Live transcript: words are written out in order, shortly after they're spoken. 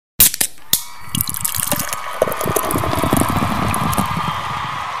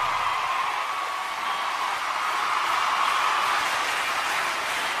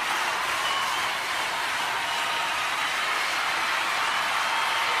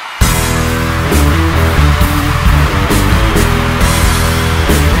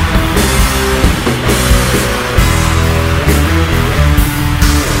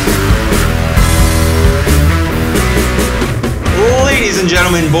and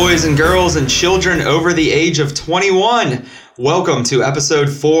gentlemen, boys and girls, and children over the age of 21, welcome to episode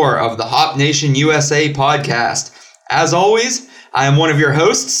 4 of the Hop Nation USA podcast. As always, I am one of your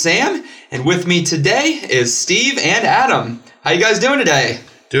hosts, Sam, and with me today is Steve and Adam. How you guys doing today?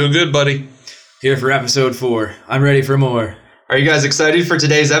 Doing good, buddy. Here for episode 4. I'm ready for more. Are you guys excited for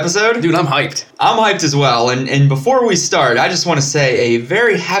today's episode? Dude, I'm hyped. I'm hyped as well, and before we start, I just want to say a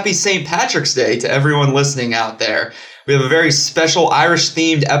very happy St. Patrick's Day to everyone listening out there. We have a very special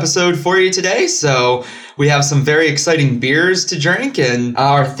Irish-themed episode for you today, so we have some very exciting beers to drink, and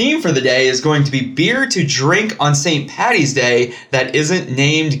our theme for the day is going to be beer to drink on St. Paddy's Day that isn't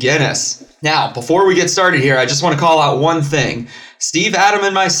named Guinness. Now, before we get started here, I just want to call out one thing. Steve, Adam,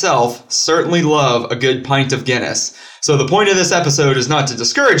 and myself certainly love a good pint of Guinness. So the point of this episode is not to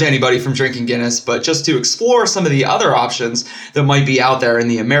discourage anybody from drinking Guinness, but just to explore some of the other options that might be out there in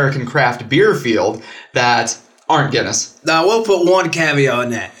the American craft beer field that aren't Guinness. Now, we'll put one caveat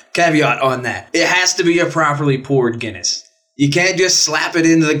on that. It has to be a properly poured Guinness. You can't just slap it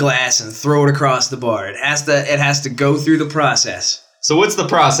into the glass and throw it across the bar. It has to go through the process. So what's the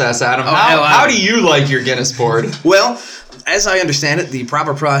process, Adam? How do you like your Guinness poured? Well, as I understand it, the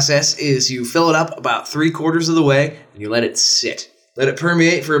proper process is you fill it up about 3/4 of the way and you let it sit. Let it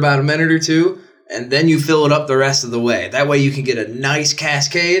permeate for about a minute or two, and then you fill it up the rest of the way. That way you can get a nice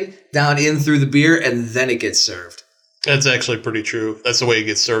cascade down in through the beer, and then it gets served. That's actually pretty true. That's the way it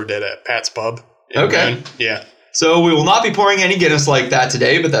gets served at Pat's Pub. Okay. Yeah. So we will not be pouring any Guinness like that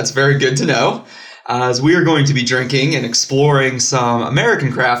today, but that's very good to know, as we are going to be drinking and exploring some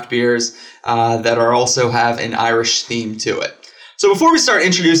American craft beers that also have an Irish theme to it. So before we start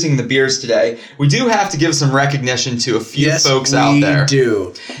introducing the beers today, we do have to give some recognition to a few folks out there. Yes, we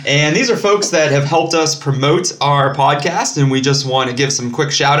do. And these are folks that have helped us promote our podcast, and we just want to give some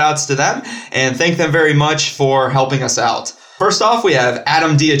quick shout outs to them and thank them very much for helping us out. First off, we have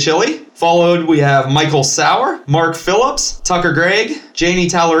Adam Diachilli. Followed, we have Michael Sauer, Mark Phillips, Tucker Gregg, Janie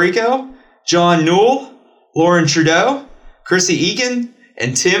Tallarico, John Newell, Lauren Trudeau, Chrissy Egan,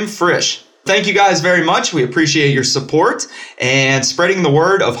 and Tim Frisch. Thank you guys very much. We appreciate your support and spreading the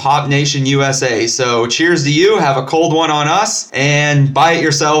word of Hop Nation USA. So cheers to you. Have a cold one on us and buy it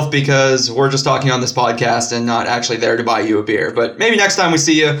yourself, because we're just talking on this podcast and not actually there to buy you a beer. But maybe next time we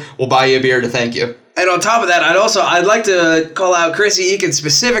see you, we'll buy you a beer to thank you. And on top of that, I'd like to call out Chrissy Eakin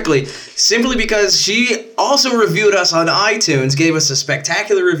specifically, simply because she also reviewed us on iTunes, gave us a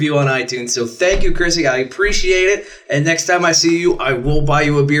spectacular review on iTunes. So thank you, Chrissy. I appreciate it. And next time I see you, I will buy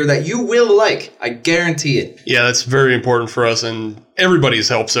you a beer that you will like. I guarantee it. Yeah, that's very important for us, and everybody's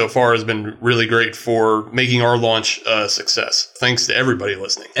help so far has been really great for making our launch a success. Thanks to everybody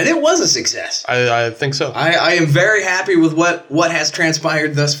listening. And it was a success. I think so. I am very happy with what has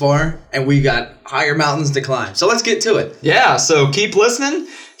transpired thus far, and we got higher mountains to climb. So let's get to it. Yeah, so keep listening,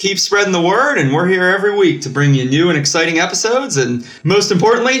 keep spreading the word, and we're here every week to bring you new and exciting episodes, and most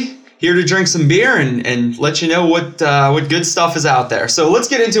importantly, here to drink some beer and let you know what good stuff is out there. So let's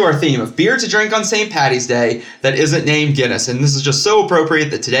get into our theme of beer to drink on St. Paddy's Day that isn't named Guinness. And this is just so appropriate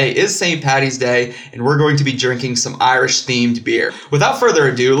that today is St. Paddy's Day, and we're going to be drinking some Irish-themed beer. Without further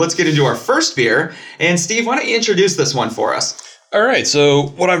ado, let's get into our first beer. And Steve, why don't you introduce this one for us? All right, so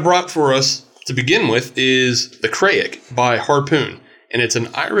what I've brought for us to begin with is the Craic by Harpoon, and it's an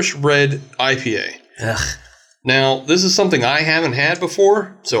Irish red IPA. Ugh. Now, this is something I haven't had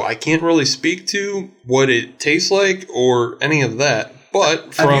before, so I can't really speak to what it tastes like or any of that.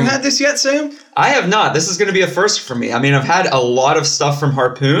 But have you had this yet, Sam? I have not. This is going to be a first for me. I mean, I've had a lot of stuff from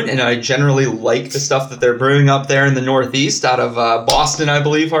Harpoon, and I generally like the stuff that they're brewing up there in the Northeast, out of Boston, I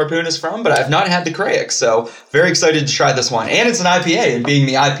believe Harpoon is from, but I've not had the Craic, so very excited to try this one. And it's an IPA, and being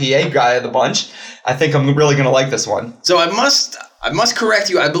the IPA guy of the bunch, I think I'm really going to like this one. So I must correct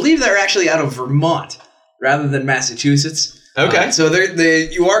you. I believe they're actually out of Vermont rather than Massachusetts. Okay. So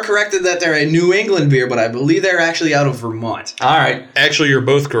you are corrected that they're a New England beer, but I believe they're actually out of Vermont. All right. Actually, you're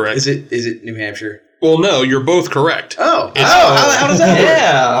both correct. Is it New Hampshire? Well, no, you're both correct. How does that work?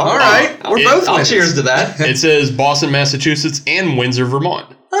 Yeah. All right. We're both I'll winners. cheers to that. It says Boston, Massachusetts, and Windsor,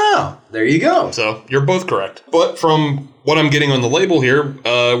 Vermont. Oh, there you go. So you're both correct. But from what I'm getting on the label here,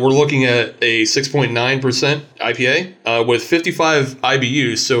 we're looking at a 6.9% IPA with 55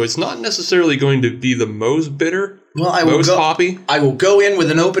 IBUs. So it's not necessarily going to be the most bitter, most hoppy. I will go in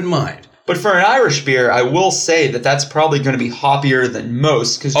with an open mind. But for an Irish beer, I will say that that's probably going to be hoppier than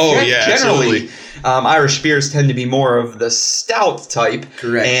most, because generally Irish beers tend to be more of the stout type.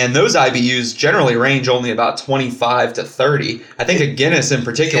 Correct. And those IBUs generally range only about 25 to 30. I think a Guinness in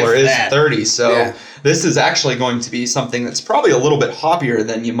particular is 30. So this is actually going to be something that's probably a little bit hoppier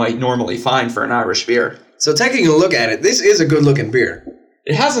than you might normally find for an Irish beer. So taking a look at it, this is a good looking beer.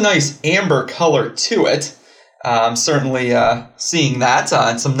 It has a nice amber color to it. I'm certainly seeing that,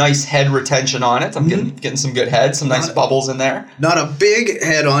 and some nice head retention on it. I'm getting some good head, some nice bubbles in there. Not a big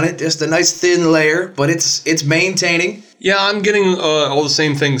head on it, just a nice thin layer, but it's maintaining. Yeah, I'm getting all the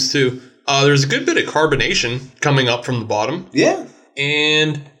same things too. There's a good bit of carbonation coming up from the bottom. Yeah.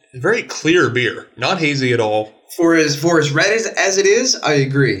 And very clear beer, not hazy at all. For as red as it is, I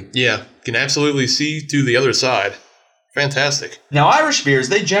agree. Yeah, can absolutely see through the other side. Fantastic. Now, Irish beers,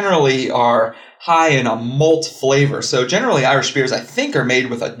 they generally are high in a malt flavor. So generally, Irish beers, I think, are made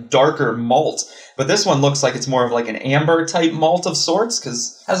with a darker malt. But this one looks like it's more of like an amber type malt of sorts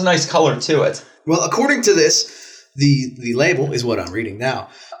because it has a nice color to it. Well, according to this, the label is what I'm reading now.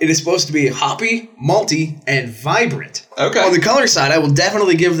 It is supposed to be hoppy, malty, and vibrant. Okay. On the color side, I will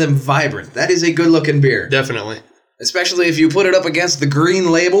definitely give them vibrant. That is a good-looking beer. Definitely. Especially if you put it up against the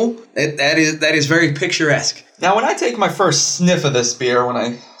green label, that is very picturesque. Now, when I take my first sniff of this beer, when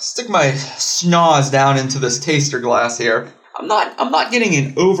I stick my schnoz down into this taster glass here, I'm not getting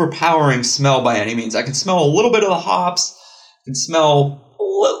an overpowering smell by any means. I can smell a little bit of the hops. I can smell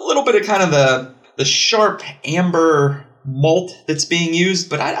a little bit of kind of the sharp amber malt that's being used,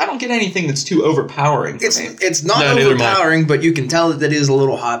 but I don't get anything that's too overpowering for me. It's not overpowering, but you can tell that it is a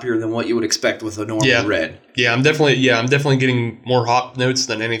little hoppier than what you would expect with a normal red. Yeah, I'm definitely getting more hop notes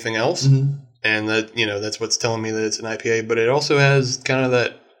than anything else. Mm-hmm. And that, that's what's telling me that it's an IPA, but it also has kind of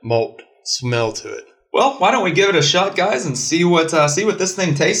that malt smell to it. Well, why don't we give it a shot, guys, and see what this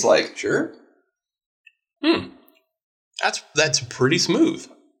thing tastes like? Sure. That's pretty smooth.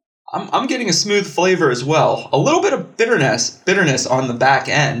 I'm getting a smooth flavor as well. A little bit of bitterness on the back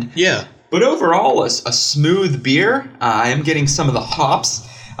end. Yeah. But overall, a smooth beer. I am getting some of the hops.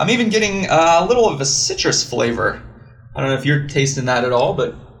 I'm even getting a little of a citrus flavor. I don't know if you're tasting that at all,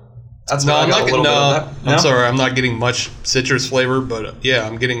 but that's what I got a little bit of that. No? I'm sorry, I'm not getting much citrus flavor, but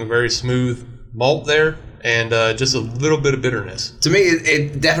I'm getting a very smooth malt there and just a little bit of bitterness. To me,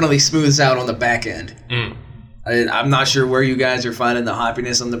 it definitely smooths out on the back end. I'm not sure where you guys are finding the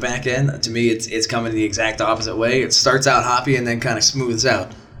hoppiness on the back end. To me, it's coming the exact opposite way. It starts out hoppy and then kind of smooths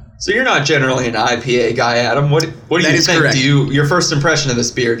out. So you're not generally an IPA guy, Adam. What do you think? Correct. Your first impression of this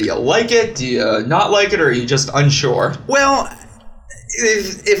beer? Do you like it? Do you not like it? Or are you just unsure? Well,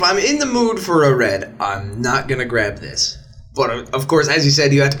 if I'm in the mood for a red, I'm not gonna grab this. But of course, as you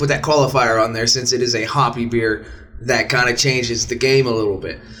said, you have to put that qualifier on there since it is a hoppy beer. That kind of changes the game a little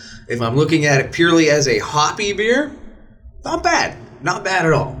bit. If I'm looking at it purely as a hoppy beer, not bad. Not bad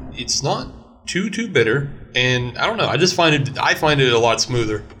at all. It's not too bitter, and I don't know. I find it a lot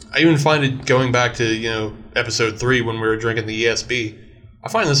smoother. I even find it going back to, episode 3 when we were drinking the ESB. I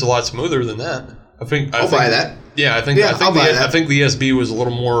find this a lot smoother than that. I'll buy that. Yeah, I think the ESB was a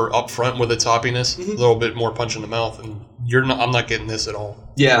little more upfront with its hoppiness, a little bit more punch in the mouth, and I'm not getting this at all.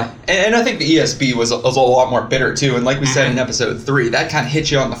 Yeah, and I think the ESB was a lot more bitter too, and like we said in episode 3, that kind of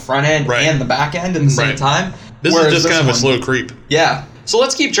hits you on the front end and the back end at the same time. This is just kind of a slow creep. Yeah, so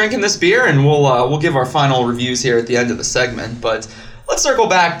let's keep drinking this beer, and we'll give our final reviews here at the end of the segment, but let's circle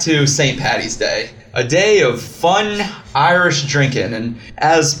back to St. Paddy's Day. A day of fun Irish drinking, and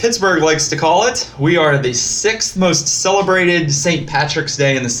as Pittsburgh likes to call it, we are the 6th most celebrated St. Patrick's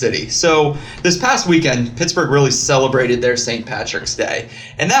Day in the city. So this past weekend, Pittsburgh really celebrated their St. Patrick's Day,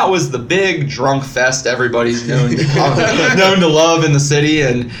 and that was the big drunk fest everybody's known to love in the city.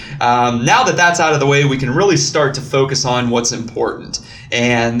 And now that that's out of the way, we can really start to focus on what's important,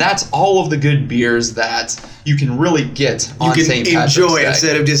 and that's all of the good beers that you can really get on St. Patrick's Day. You can enjoy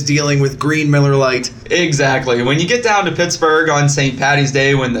instead of just dealing with green Miller Lite. Exactly. When you get down to Pittsburgh on St. Paddy's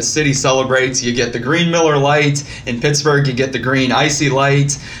Day, when the city celebrates, you get the green Miller Lite. In Pittsburgh, you get the green Icy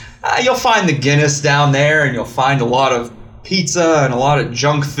Light. You'll find the Guinness down there, and you'll find a lot of pizza and a lot of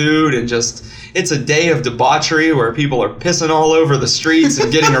junk food, and just it's a day of debauchery where people are pissing all over the streets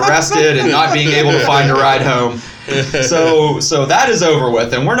and getting arrested and not being able to find a ride home. So that is over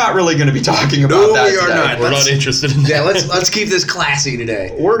with, and we're not really going to be talking about that today. No, we are not. We're not interested in that. Yeah, let's keep this classy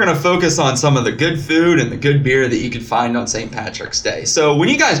today. We're going to focus on some of the good food and the good beer that you can find on St. Patrick's Day. So when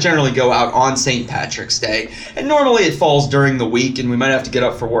you guys generally go out on St. Patrick's Day, and normally it falls during the week and we might have to get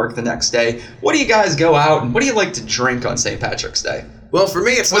up for work the next day, what do you guys go out and what do you like to drink on St. Patrick's Day? Well, for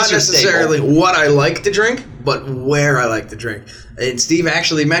me, it's not necessarily what I like to drink, but where I like to drink. And Steve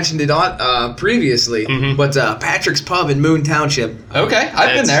actually mentioned it on previously, but Patrick's Pub in Moon Township. Okay,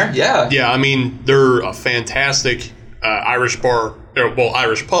 I've been there, yeah. Yeah, I mean, they're a fantastic Irish bar,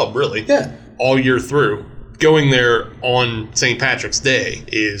 Irish pub, really, all year through. Going there on St. Patrick's Day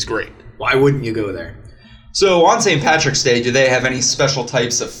is great. Why wouldn't you go there? So on St. Patrick's Day, do they have any special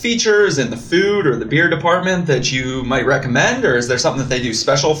types of features in the food or the beer department that you might recommend, or is there something that they do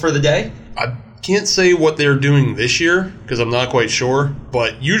special for the day? I can't say what they're doing this year because I'm not quite sure,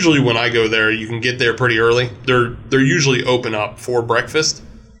 but usually when I go there, you can get there pretty early. They're usually open up for breakfast,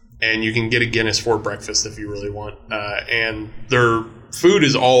 and you can get a Guinness for breakfast if you really want. And their food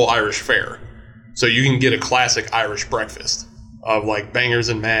is all Irish fare, so you can get a classic Irish breakfast of like bangers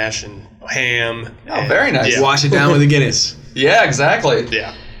and mash and ham. Oh, very nice. Yeah. Wash it down with a Guinness. Yeah, exactly.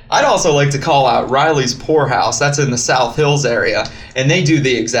 Yeah. I'd also like to call out Riley's Poorhouse. That's in the South Hills area, and they do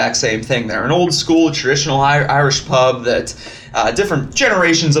the exact same thing. They're an old school, traditional Irish pub that different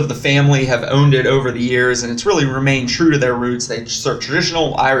generations of the family have owned it over the years, and it's really remained true to their roots. They serve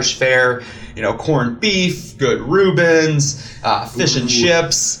traditional Irish fare, corned beef, good Reubens, fish and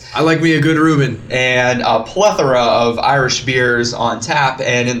chips. I like me a good Reuben. And a plethora of Irish beers on tap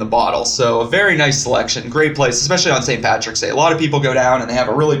and in the bottle. So a very nice selection. Great place, especially on St. Patrick's Day. A lot of people go down and they have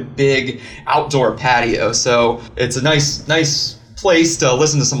a really big outdoor patio. So it's a nice place to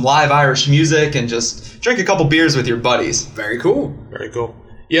listen to some live Irish music and just drink a couple beers with your buddies. Very cool. Very cool.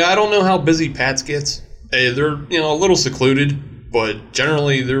 Yeah, I don't know how busy Pat's gets. They're a little secluded, but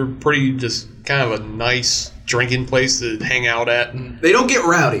generally they're pretty just kind of a nice drinking place to hang out at. They don't get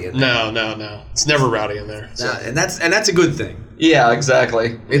rowdy in there. No. It's never rowdy in there. So. And that's a good thing. Yeah,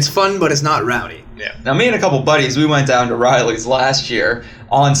 exactly. It's fun, but it's not rowdy. Yeah. Now, me and a couple buddies, we went down to Riley's last year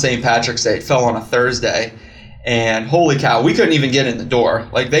on St. Patrick's Day. It fell on a Thursday. And holy cow, we couldn't even get in the door.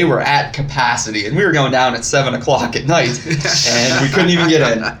 Like, they were at capacity. And we were going down at 7 o'clock at night. And we couldn't even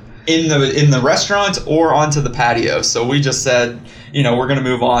get in the restaurant or onto the patio. So we just said, we're going to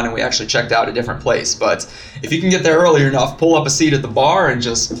move on. And we actually checked out a different place. But if you can get there early enough, pull up a seat at the bar and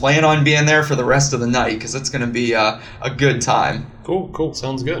just plan on being there for the rest of the night. Because it's going to be a good time. Cool.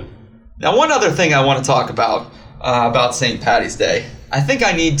 Sounds good. Now, one other thing I want to talk about St. Patty's Day. I think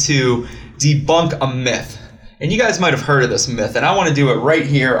I need to debunk a myth. And you guys might have heard of this myth, and I want to do it right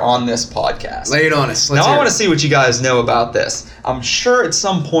here on this podcast. Lay it on us. Now, I want to see what you guys know about this. I'm sure at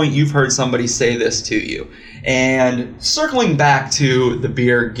some point you've heard somebody say this to you. And circling back to the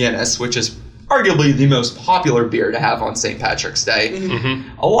beer Guinness, which is arguably the most popular beer to have on St. Patrick's Day,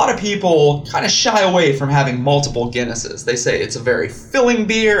 a lot of people kind of shy away from having multiple Guinnesses. They say it's a very filling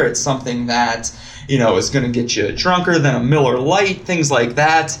beer. It's something that is going to get you drunker than a Miller Lite, things like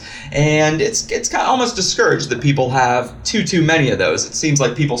that. And it's kind of almost discouraged that people have too many of those. It seems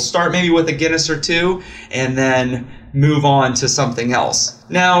like people start maybe with a Guinness or two and then move on to something else.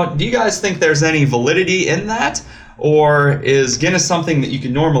 Now, do you guys think there's any validity in that? Or is Guinness something that you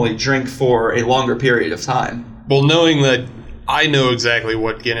can normally drink for a longer period of time? Well, knowing that I know exactly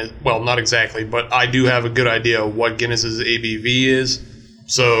what Guinness, well, not exactly, but I do have a good idea of what Guinness's ABV is.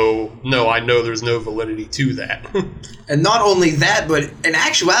 So, no, I know there's no validity to that. And not only that, but in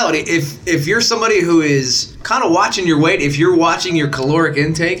actuality, if you're somebody who is kind of watching your weight, if you're watching your caloric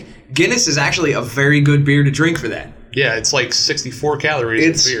intake, Guinness is actually a very good beer to drink for that. Yeah, it's like 64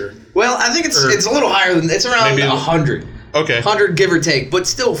 calories in beer. Well, I think it's a little higher than, it's around 100. Okay. 100 give or take, but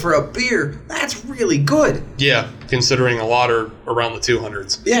still for a beer, that's really good. Yeah, considering a lot are around the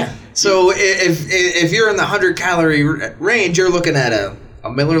 200s. Yeah. So if you're in the 100 calorie range, you're looking at a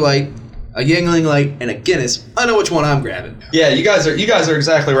Miller Lite, a Yuengling Light, and a Guinness. I know which one I'm grabbing. Yeah, you guys are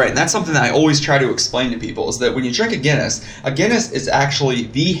exactly right. And that's something that I always try to explain to people is that when you drink a Guinness is actually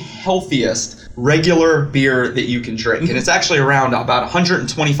the healthiest regular beer that you can drink. And it's actually around about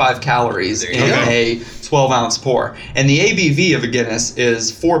 125 calories in a 12-ounce pour. And the ABV of a Guinness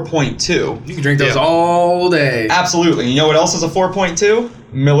is 4.2. You can drink those all day. Absolutely. You know what else is a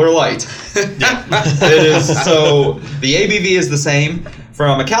 4.2? Miller Lite. It is. So the ABV is the same.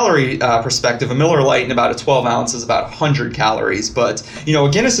 From a calorie perspective, a Miller Lite in about a 12 ounce is about 100 calories. But, a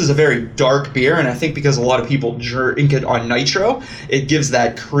Guinness is a very dark beer, and I think because a lot of people drink it on nitro, it gives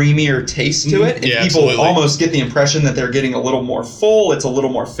that creamier taste to it. And people almost get the impression that they're getting a little more full, it's a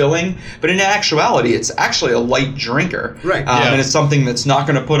little more filling. But in actuality, it's actually a light drinker. Right. And it's something that's not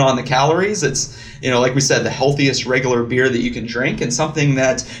going to put on the calories. It's, like we said, the healthiest regular beer that you can drink and something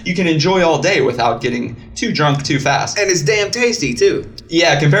that you can enjoy all day without getting too drunk too fast. And it's damn tasty, too.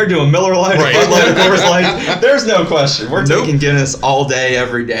 Yeah, compared to a Miller Lite or Bud Light or Coors Light, there's no question. We're taking Guinness all day,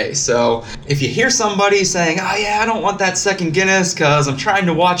 every day. So if you hear somebody saying, oh, yeah, I don't want that second Guinness because I'm trying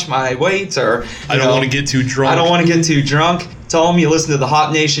to watch my weight or I don't want to get too drunk. I don't want to get too drunk. Tell them you listen to the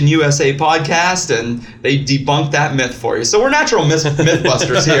Hop Nation USA podcast and they debunk that myth for you. So we're natural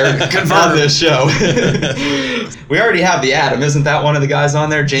mythbusters here on this show. We already have the Adam. Isn't that one of the guys on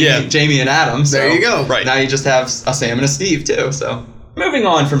there? Jamie and Adam. So there you go. Right. Now you just have a Sam and a Steve too. So moving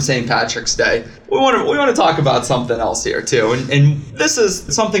on from St. Patrick's Day, we want to talk about something else here too, and this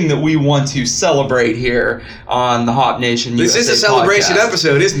is something that we want to celebrate here on the Hop Nation USA This is a celebration podcast.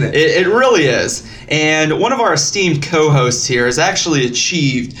 episode, isn't it? It really is. And one of our esteemed co-hosts here has actually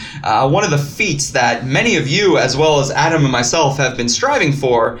achieved one of the feats that many of you, as well as Adam and myself, have been striving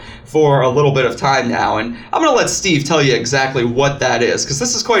for a little bit of time now. And I'm going to let Steve tell you exactly what that is, because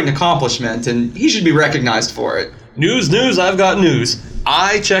this is quite an accomplishment, and he should be recognized for it. News, I've got news.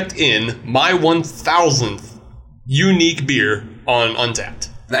 I checked in my 1,000th unique beer on Untappd.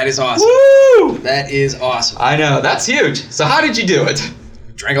 That is awesome. Woo! That is awesome. I know, that's huge. So how did you do it?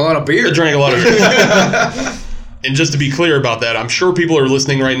 Drank a lot of beer. I drank a lot of beer. And just to be clear about that, I'm sure people are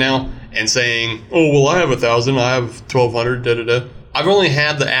listening right now and saying, oh, well, I have 1,000, I have 1,200, da-da-da. I've only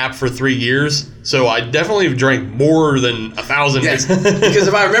had the app for 3 years, so I definitely have drank more than 1,000. Yes, because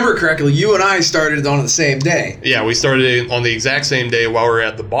if I remember correctly, you and I started on the same day. Yeah, we started on the exact same day while we were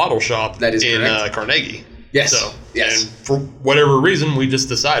at the bottle shop That is in correct. Carnegie. Yes. So, Yes. And for whatever reason, we just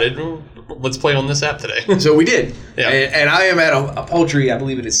decided, well, let's play on this app today. So we did. Yeah. And I am at a paltry, I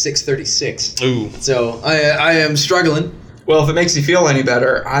believe it is 636. Ooh. So I am struggling. Well, if it makes you feel any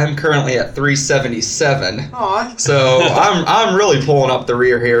better, I'm currently at 377. Aw. So I'm really pulling up the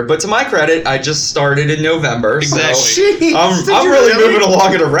rear here. But to my credit, I just started in November. Exactly. So Jeez, I'm did you really moving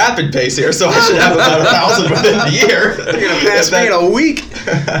along at a rapid pace here. So I should have about 1,000 within the year. You're going to pass me in a week.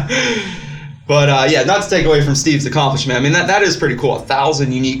 But yeah, not to take away from Steve's accomplishment. I mean, that is pretty cool.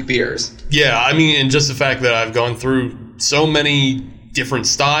 1,000 unique beers. Yeah, I mean, and just the fact that I've gone through so many different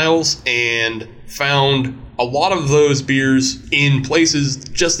styles and found a lot of those beers in places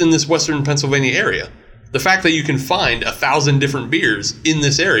just in this Western Pennsylvania area. The fact that you can find 1,000 different beers in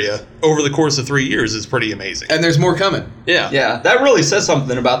this area over the course of 3 years is pretty amazing. And there's more coming. Yeah. Yeah, that really says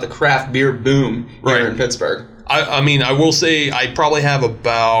something about the craft beer boom here Right. in Pittsburgh. I mean, I will say I probably have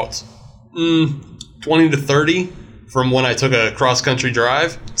about 20 to 30 from when I took a cross-country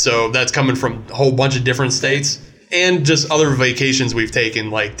drive. So that's coming from a whole bunch of different states. And just other vacations we've taken,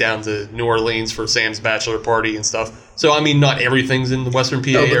 like down to New Orleans for Sam's bachelor party and stuff. So, I mean, not everything's in the Western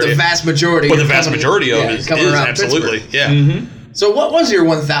PA No, but area. the vast majority. But the are vast coming- majority of yeah, it is coming around absolutely. Pittsburgh. Yeah. Mm-hmm. So what was your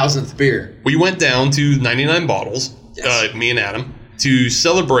 1,000th beer? We went down to 99 bottles, Yes. me and Adam, to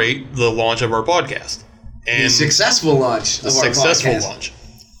celebrate the launch of our podcast. And The successful launch of our successful podcast. launch.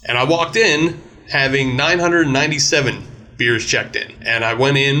 And I walked in having 997 beers checked in. And I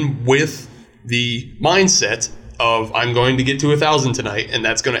went in with the mindset of I'm going to get to 1,000 tonight, and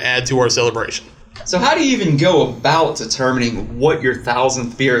that's going to add to our celebration. So how do you even go about determining what your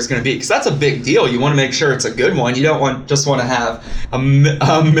 1,000th beer is going to be? Because that's a big deal. You want to make sure it's a good one. You don't just want to have a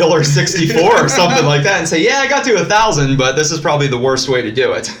Miller 64 or something like that and say, yeah, I got to 1,000, but this is probably the worst way to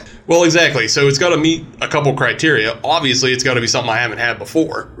do it. Well, exactly. So it's got to meet a couple criteria. Obviously, it's got to be something I haven't had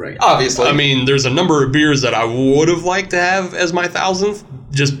before. Right. Obviously. I mean, there's a number of beers that I would have liked to have as my 1,000th,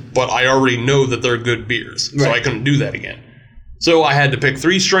 but I already know that they're good beers, so Right. I couldn't do that again. So I had to pick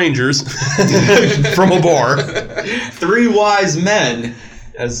 3 strangers from a bar, 3 wise men,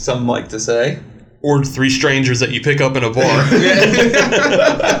 as some like to say. or 3 strangers that you pick up in a bar,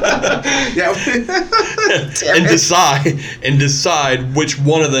 Yeah. and decide which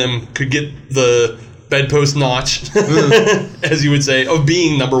one of them could get the bedpost notch, as you would say, of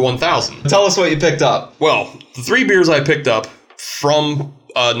being number 1,000. Tell us what you picked up. Well, the 3 beers I picked up from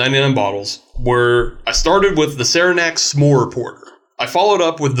 99 bottles were, I started with the Saranac S'more Porter. I followed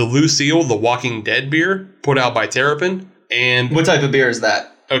up with the Lucille, the Walking Dead beer, put out by Terrapin. And, What type of beer is that?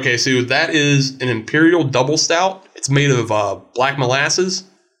 okay, so that is an Imperial Double Stout. It's made of black molasses.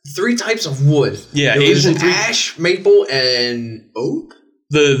 3 types of wood. Yeah, There was Asian 3. ash, maple, and oak.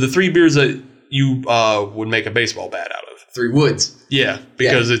 The 3 beers that you would make a baseball bat out of. 3 woods. Yeah,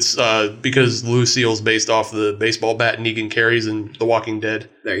 because it's because Lucille's based off the baseball bat Negan carries in The Walking Dead.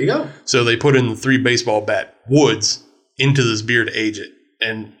 There you go. So they put in the 3 baseball bat woods into this beer to age it.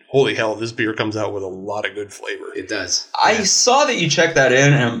 And holy hell, this beer comes out with a lot of good flavor. It does. I saw that you checked that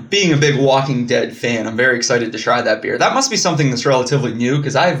in, and being a big Walking Dead fan, I'm very excited to try that beer. That must be something that's relatively new,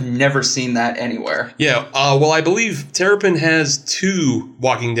 because I've never seen that anywhere. Yeah, well, I believe Terrapin has 2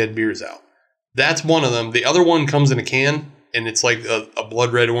 Walking Dead beers out. That's one of them. The other one comes in a can, and it's like a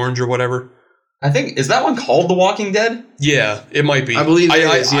blood red orange or whatever. I think, is that one called The Walking Dead? Yeah, it might be. I believe it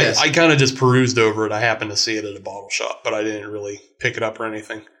is, yes. I kind of just perused over it. I happened to see it at a bottle shop, but I didn't really pick it up or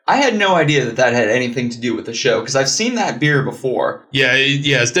anything. I had no idea that had anything to do with the show, because I've seen that beer before. Yeah,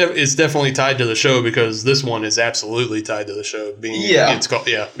 it's definitely tied to the show, because this one is absolutely tied to the show. It's called,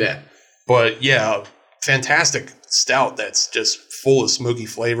 yeah. But yeah, fantastic stout that's just full of smoky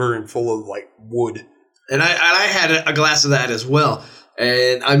flavor and full of like wood. And I had a glass of that as well.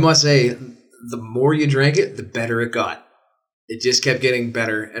 And I must say, the more you drank it, the better it got. It just kept getting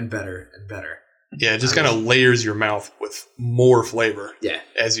better and better and better. Yeah, it just kind of layers your mouth with more flavor Yeah.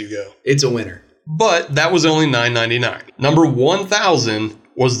 as you go. It's a winner. But that was only $9.99. Number 1,000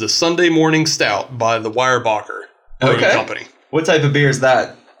 was the Sunday Morning Stout by the Weyerbacher Brewing Okay. Company. What type of beer is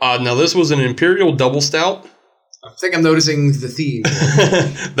that? Now, this was an Imperial Double Stout I think I'm noticing the theme.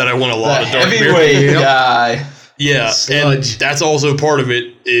 that I won a The lot of dark beer. heavyweight Yep. guy. Yeah, Sludge. and that's also part of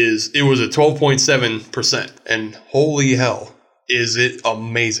it. It was a 12.7%, and holy hell, is it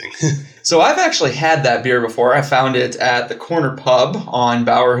amazing! So I've actually had that beer before. I found it at the Corner Pub on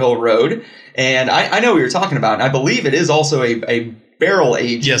Bower Hill Road, and I know what you're talking about. And I believe it is also a barrel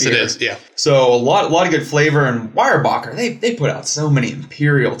aged. Yes, beer. it is. Yeah, So a lot of good flavor. And Weyerbacher, they put out so many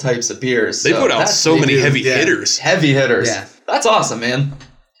imperial types of beers. they put out that's so many do, heavy yeah. hitters. heavy hitters. Yeah. That's awesome, man.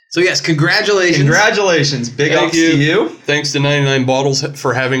 So yes, congratulations. Congratulations. Big Thank ups to you. Thanks to 99 Bottles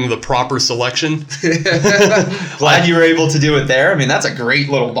for having the proper selection. Glad you were able to do it there. I mean, that's a great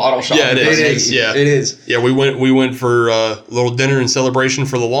little bottle shop. Yeah, it It is. is. Yeah. It is. Yeah, we went for a little dinner and celebration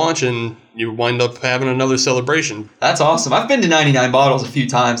for the launch, and you wind up having another celebration. That's awesome. I've been to 99 Bottles a few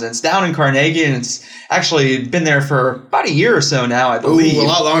times, and it's down in Carnegie, and it's actually been there for about a year or so now, I believe. Ooh, a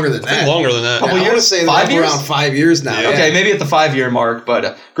lot longer than I think that. longer than that. Couple I want to years? say 5 like years? around 5 years now. Yeah. Okay, maybe at the 5-year mark, but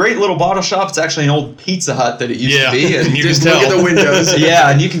a great little bottle shop. It's actually an old Pizza Hut that it used Yeah, to be. And you Just can look tell. at the windows. yeah,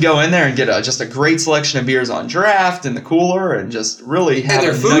 and you can go in there and get just a great selection of beers on draft in the cooler, and just really have And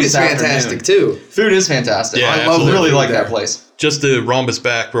their a food nice is fantastic afternoon. too. Food is fantastic. Yeah, I absolutely. really like There. that place. Just to rhombus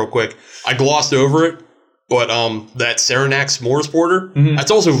back real quick, I glossed over it, but that Saranac S'mores Porter,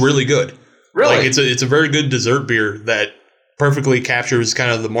 that's also really good. Really? Like it's a very good dessert beer that perfectly captures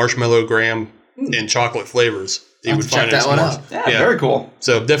kind of the marshmallow, graham, and chocolate flavors that you I'll would have to find check in that one s'mores. out. Yeah, very cool.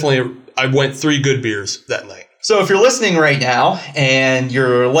 So definitely, I went 3 good beers that night. So if you're listening right now and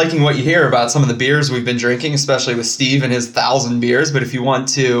you're liking what you hear about some of the beers we've been drinking, especially with Steve and his 1,000 beers, but if you want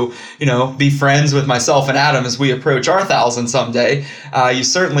to, be friends with myself and Adam as we approach our 1,000 someday, you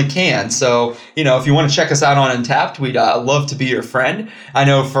certainly can. So, if you want to check us out on Untapped, we'd love to be your friend. I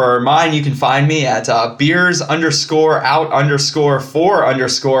know for mine, you can find me at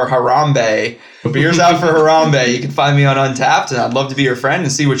beers_out_for_Harambe. Beers out for Harambe. You can find me on Untapped, and I'd love to be your friend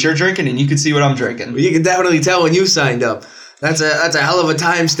and see what you're drinking, and you can see what I'm drinking. You can definitely tell when you signed up. That's a hell of a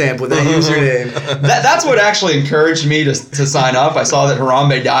timestamp with that username. That's what actually encouraged me to sign up. I saw that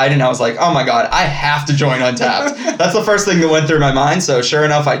Harambe died, and I was like, oh my god, I have to join Untapped. That's the first thing that went through my mind, so sure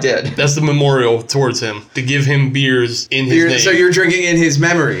enough, I did. That's the memorial towards him, to give him beers in his name. So you're drinking in his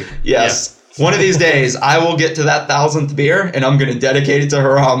memory. Yes. One of these days, I will get to that 1,000th beer, and I'm going to dedicate it to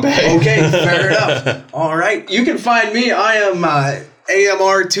Harambe. Okay, fair enough. All right. You can find me. I am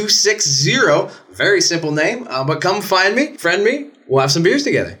AMR260. Very simple name. But come find me, friend me. We'll have some beers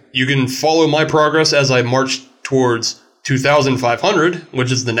together. You can follow my progress as I march towards 2,500,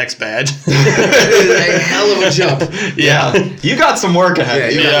 which is the next badge. It is a hell of a jump. Yeah. You got some work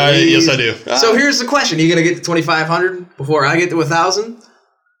ahead of you. Yes, I do. So here's the question. Are you going to get to 2,500 before I get to 1,000?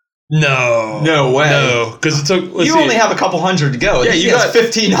 No. No way. No, because it took. You only have a couple hundred to go. Yeah, He you has got-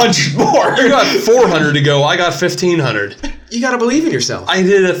 1,500 more. You got 400 to go. I got 1,500. You got to believe in yourself. I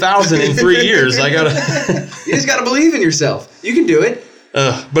did 1,000 in 3 years. I gotta. You just got to believe in yourself. You can do it.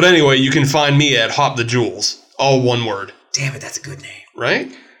 But anyway, you can find me at Hop the Jewels. All one word, Damn it, that's a good name. right?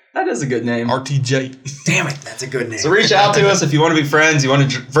 That is a good name. RTJ. Damn it, that's a good name. So reach out to us if you want to be friends, you want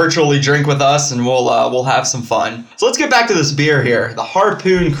to virtually drink with us, and we'll have some fun. So let's get back to this beer here, the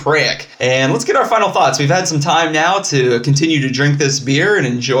Harpoon Craik, and let's get our final thoughts. We've had some time now to continue to drink this beer and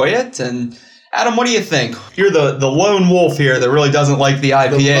enjoy it. And Adam, what do you think? You're the lone wolf here that really doesn't like the The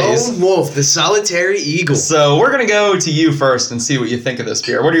IPAs. lone wolf, the solitary eagle. So we're gonna go to you first and see what you think of this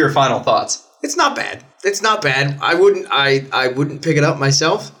beer. What are your final thoughts? It's not bad. It's not bad. I wouldn't pick it up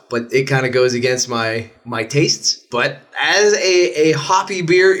myself, but it kind of goes against my tastes. But as a hoppy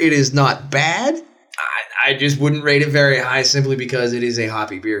beer, it is not bad. I just wouldn't rate it very high simply because it is a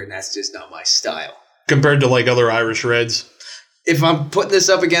hoppy beer, and that's just not my style. Compared to like other Irish Reds. If I'm putting this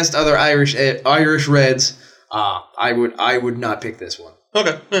up against other Irish Reds, I would not pick this one.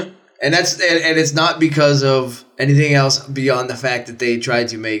 Okay. And it's not because of anything else beyond the fact that they tried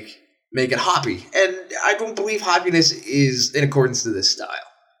to make it hoppy. And I don't believe hoppiness is in accordance to this style.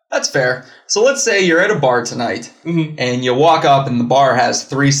 That's fair. So let's say you're at a bar tonight, and you walk up and the bar has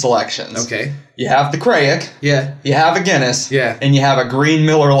 3 selections. Okay. You have the Craik, Yeah. you have a Guinness, Yeah. and you have a Green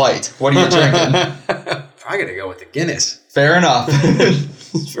Miller Lite. What are you drinking? Probably gonna go with the Guinness. Fair enough.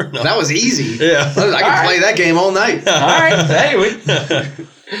 Fair enough. That was easy. Yeah. I can play that game all night. All right. Hey,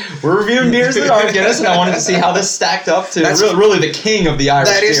 We're reviewing beers that aren't Guinness, and I wanted to see how this stacked up to really the king of the Irish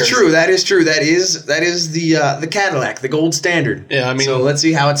That is beers. true. That is true. That is the Cadillac, the gold standard. Yeah, I mean, so let's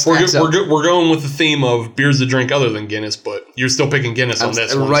see how it stacks up. We're going with the theme of beers to drink other than Guinness, but you're still picking Guinness on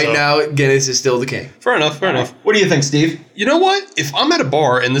this one. Right now, Guinness is still the king. Fair enough. Fair enough. What do you think, Steve? You know what? If I'm at a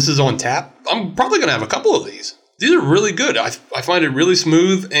bar and this is on tap, I'm probably going to have a couple of these. These are really good. I find it really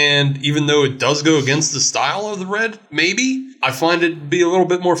smooth, and even though it does go against the style of the red, maybe, I find it to be a little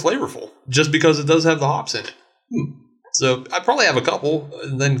bit more flavorful, just because it does have the hops in it. So I'd probably have a couple,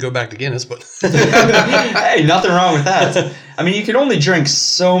 and then go back to Guinness, but... Hey, nothing wrong with that. I mean, you can only drink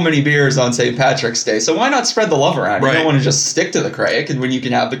so many beers on St. Patrick's Day, so why not spread the love around? Right. You don't want to just stick to the Craig, and when you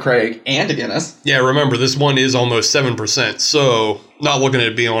can have the Craig and a Guinness. Yeah, remember, this one is almost 7%, so not looking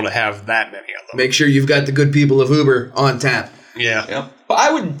at being able to have that many of them. Make sure you've got the good people of Uber on tap. Yeah. Yep. But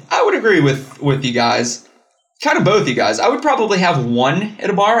I would agree with you guys, kind of both you guys. I would probably have one at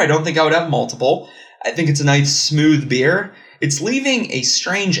a bar. I don't think I would have multiple. I think it's a nice smooth beer. It's leaving a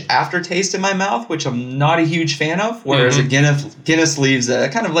strange aftertaste in my mouth, which I'm not a huge fan of. Whereas a Guinness leaves a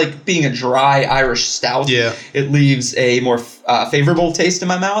kind of like being a dry Irish stout. Yeah. It leaves a more favorable taste in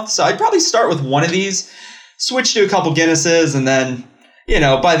my mouth. So I'd probably start with one of these, switch to a couple Guinnesses, and then,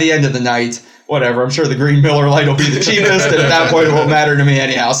 by the end of the night, whatever. I'm sure the Green Miller Lite will be the cheapest, and at that point it won't matter to me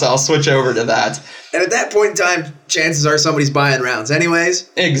anyhow, so I'll switch over to that. And at that point in time, chances are somebody's buying rounds anyways.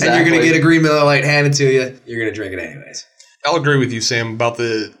 Exactly. And you're going to get a Green Miller Lite handed to you. You're going to drink it anyways. I'll agree with you, Sam, about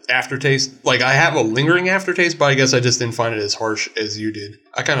the aftertaste. Like, I have a lingering aftertaste, but I guess I just didn't find it as harsh as you did.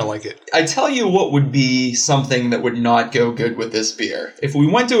 I kind of like it. I tell you what would be something that would not go good with this beer. If we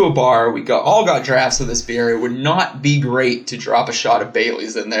went to a bar, all got drafts of this beer, it would not be great to drop a shot of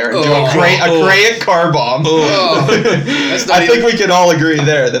Bailey's in there and do a Craic car bomb. I think we can all agree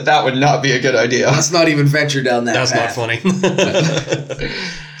there that would not be a good idea. Let's not even venture down that That's path. not funny.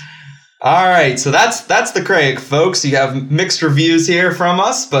 All right, so that's the Craig, folks. You have mixed reviews here from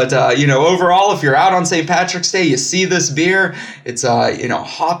us, but overall, if you're out on St. Patrick's Day, you see this beer. It's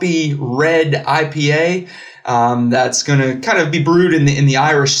hoppy red IPA that's going to kind of be brewed in the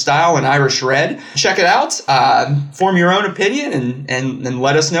Irish style and Irish red. Check it out. Form your own opinion and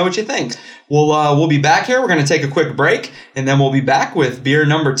let us know what you think. We'll be back here. We're going to take a quick break, and then we'll be back with beer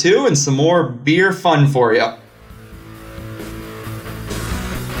number 2 and some more beer fun for you.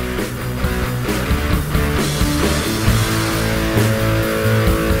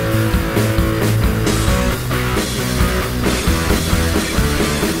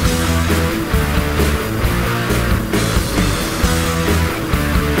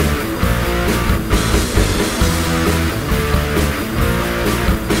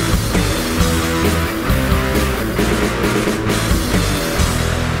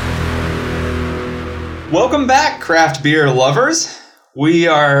 Welcome back, craft beer lovers. We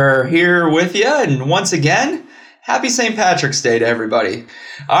are here with you, and once again, happy St. Patrick's Day to everybody.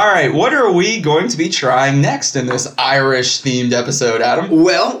 All right, what are we going to be trying next in this Irish-themed episode, Adam?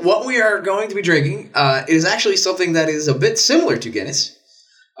 Well, what we are going to be drinking is actually something that is a bit similar to Guinness,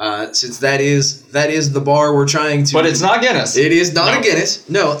 since that is the bar we're trying to... But it's not Guinness. It is not a Guinness.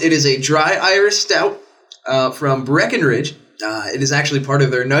 No, it is a dry Irish stout from Breckenridge. It is actually part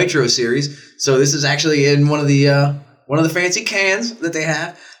of their Nitro series. So this is actually in one of the fancy cans that they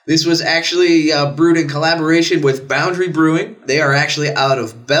have. This was actually brewed in collaboration with Boundary Brewing. They are actually out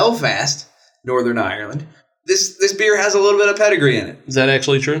of Belfast, Northern Ireland. This beer has a little bit of pedigree in it. Is that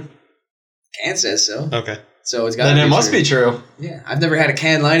actually true? Can says so. Okay. So it's got. Then it must be true. Yeah, I've never had a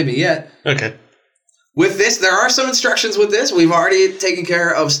can lie to me yet. Okay. With this, there are some instructions with this. We've already taken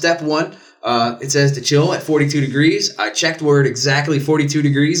care of step 1. It says to chill at 42 degrees. I checked, we're at exactly 42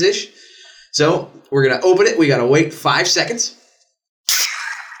 degrees-ish. So we're going to open it. We got to wait 5 seconds.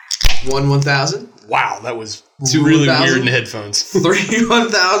 1,000. Wow, that was 2, really 1,000. weird in headphones. 3,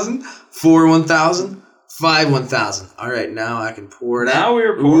 1,000. 4, 1,000. 5, 1,000. All right, now I can pour it out. Now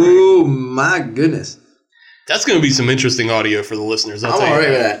we're pouring. Ooh, my goodness. That's going to be some interesting audio for the listeners. I'm all right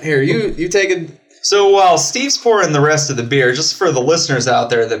with that. Here, you take it. So while Steve's pouring the rest of the beer, just for the listeners out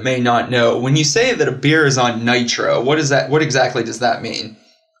there that may not know, when you say that a beer is on nitro, what exactly does that mean?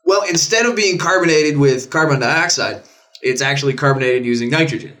 Well, instead of being carbonated with carbon dioxide, it's actually carbonated using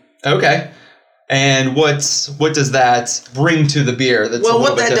nitrogen. Okay. And what does that bring to the beer? That's well,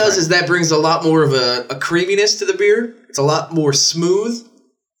 what that does is that brings a lot more of a creaminess to the beer. It's a lot more smooth.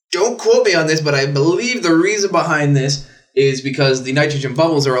 Don't quote me on this, but I believe the reason behind this is because the nitrogen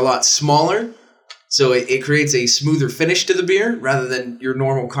bubbles are a lot smaller. So it creates a smoother finish to the beer rather than your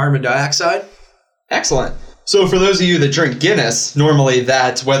normal carbon dioxide. Excellent. So for those of you that drink Guinness, normally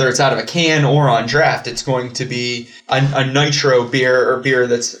that, whether it's out of a can or on draft, it's going to be a nitro beer or beer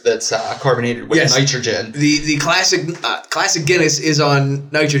that's carbonated with nitrogen. The classic Guinness is on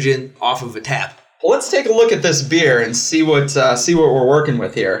nitrogen off of a tap. Well, let's take a look at this beer and see what we're working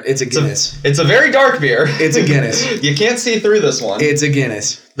with here. It's a Guinness. It's a very dark beer. It's a Guinness. You can't see through this one. It's a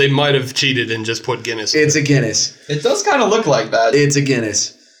Guinness. They might have cheated and just put Guinness. It's a Guinness. It does kind of look like that. It's a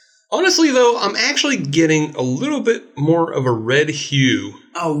Guinness. Honestly, though, I'm actually getting a little bit more of a red hue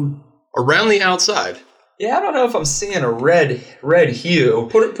around the outside. Yeah, I don't know if I'm seeing a red hue.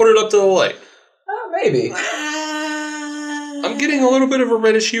 Put it up to the light. Maybe. I'm getting a little bit of a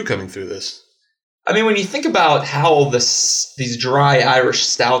reddish hue coming through this. I mean, when you think about how these dry Irish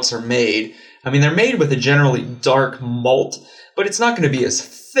stouts are made, I mean, they're made with a generally dark malt, but it's not going to be as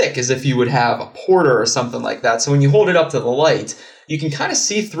thick as if you would have a porter or something like that. So when you hold it up to the light, you can kind of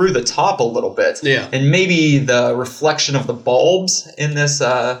see through the top a little bit. Yeah. And maybe the reflection of the bulbs in this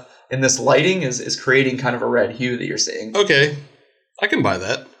lighting is creating kind of a red hue that you're seeing. Okay. I can buy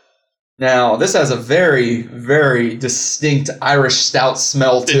that. Now, this has a very, very distinct Irish stout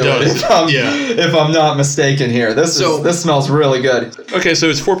smell to it. If I'm not mistaken here. This smells really good. Okay, so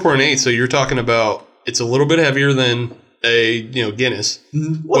it's 4.8, so you're talking about it's a little bit heavier than a Guinness,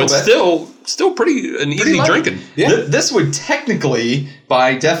 but still pretty easy light. drinking. Yeah. This would technically,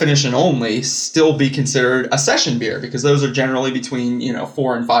 by definition only, still be considered a session beer because those are generally between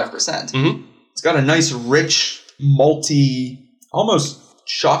 4 and 5%. Mm-hmm. It's got a nice, rich, malty, almost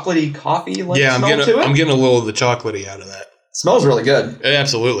chocolatey coffee smell to it. I'm getting a little of the chocolatey out of that. Smells really good.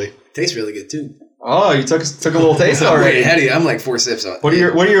 Absolutely. Tastes really good too. Oh, you took a little taste already. Ahead of you. I'm like 4 sips on it. What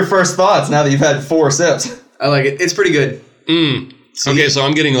are your first thoughts now that you've had 4 sips? I like it. It's pretty good. Okay, so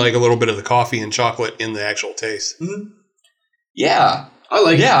I'm getting like a little bit of the coffee and chocolate in the actual taste. Mm-hmm. Yeah, I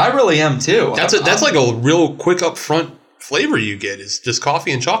like it. Yeah, I really am too. That's like a real quick upfront flavor you get is just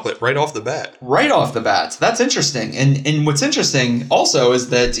coffee and chocolate right off the bat. Right off the bat. That's interesting. And what's interesting also is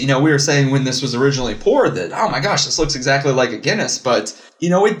that, we were saying when this was originally poured that, oh my gosh, this looks exactly like a Guinness, but,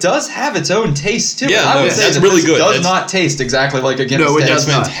 it does have its own taste too. Yeah, I would say that's that really this good. does not taste exactly like a Guinness. No, it taste. does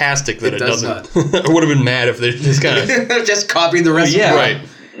not. Fantastic that it does doesn't. I would have been mad if they just kind of just copied the recipe. Yeah, right.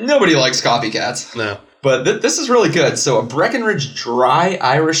 Nobody likes copycats. No. But this is really good. So a Breckenridge dry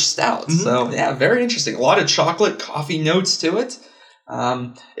Irish stout. Mm-hmm. So yeah, very interesting. A lot of chocolate, coffee notes to it.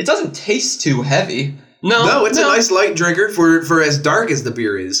 It doesn't taste too heavy. No, it's a nice light drinker for as dark as the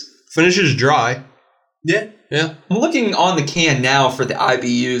beer is. Finishes dry. Yeah. Yeah. I'm looking on the can now for the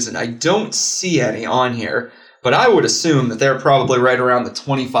IBUs, and I don't see any on here. But I would assume that they're probably right around the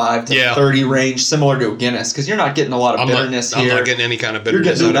 25 to 30 range, similar to a Guinness, because you're not getting a lot of bitterness here. I'm not getting any kind of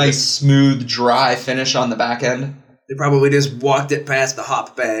bitterness. You're getting a nice, smooth, dry finish on the back end. They probably just walked it past the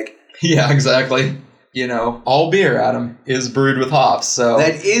hop bag. Yeah, exactly. All beer, Adam, is brewed with hops. So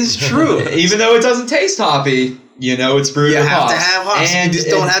that is true. Even though it doesn't taste hoppy, it's brewed with hops. You have to have hops. And you just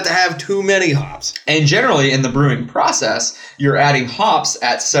don't have to have too many hops. And generally, in the brewing process, you're adding hops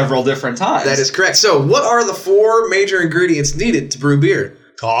at several different times. That is correct. So what are the 4 major ingredients needed to brew beer?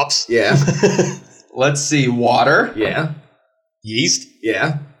 Hops. Yeah. Let's see. Water. Yeah. Yeast.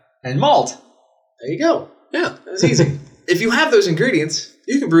 Yeah. And malt. There you go. Yeah. That's easy. If you have those ingredients,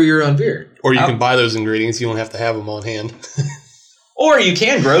 you can brew your own beer. Or you can buy those ingredients. You don't have to have them on hand. Or you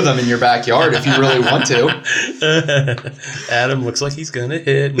can grow them in your backyard if you really want to. Adam looks like he's going to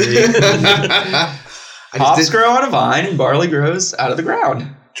hit me. Hops grow on a vine and barley grows out of the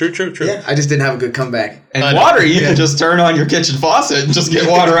ground. True. Yeah, I just didn't have a good comeback. And water, you can just turn on your kitchen faucet and just get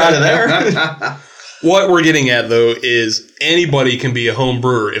water out of there. What we're getting at, though, is anybody can be a home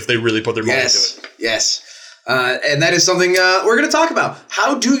brewer if they really put their mind into it. Yes. And that is something we're going to talk about.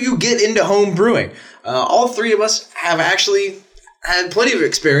 How do you get into home brewing? All 3 of us have actually had plenty of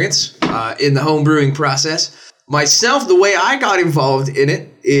experience in the home brewing process. Myself, the way I got involved in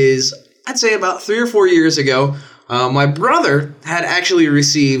it is, I'd say about 3 or 4 years ago, my brother had actually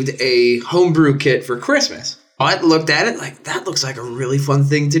received a homebrew kit for Christmas. I looked at it like, that looks like a really fun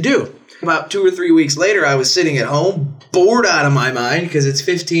thing to do. About 2 or 3 weeks later, I was sitting at home, bored out of my mind because it's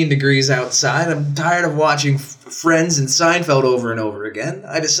 15 degrees outside. I'm tired of watching Friends and Seinfeld over and over again.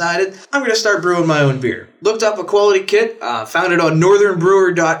 I decided I'm going to start brewing my own beer. Looked up a quality kit, found it on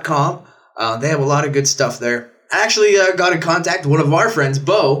northernbrewer.com. They have a lot of good stuff there. Actually got in contact with one of our friends,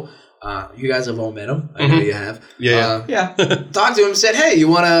 Bo. You guys have all met him. I know you have. Yeah. Talked to him, said, hey, you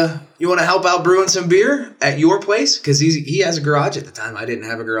wanna help out brewing some beer at your place? Because he has a garage. At the time, I didn't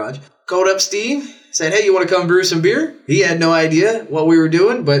have a garage. Called up Steve, said, hey, you want to come brew some beer? He had no idea what we were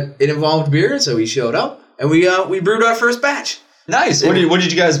doing, but it involved beer, so he showed up. And we brewed our first batch. Nice. What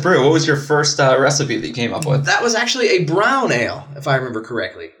did you guys brew? What was your first recipe that you came up with? That was actually a brown ale, if I remember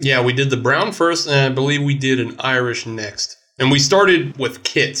correctly. Yeah, we did the brown first, and I believe we did an Irish next. And we started with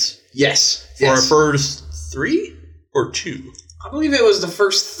kits. Yes. For our first 3 or 2? I believe it was the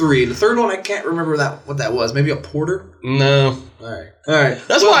first 3. The third one, I can't remember what that was. Maybe a porter? No. All right.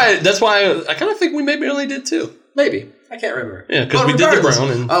 That's why I kind of think we maybe only did 2. Maybe. I can't remember. Yeah, because we did the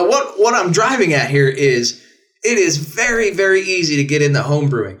brown. And what I'm driving at here is it is very, very easy to get into home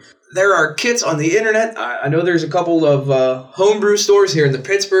brewing. There are kits on the internet. I know there's a couple of homebrew stores here in the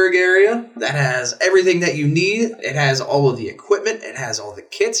Pittsburgh area that has everything that you need. It has all of the equipment. It has all the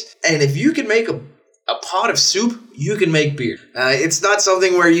kits. And if you can make a pot of soup, you can make beer. It's not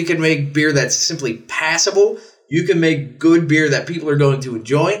something where you can make beer that's simply passable. You can make good beer that people are going to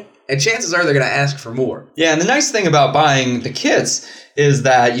enjoy. And chances are they're going to ask for more. Yeah, and the nice thing about buying the kits is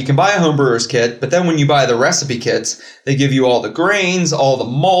that you can buy a homebrewer's kit, but then when you buy the recipe kits, they give you all the grains, all the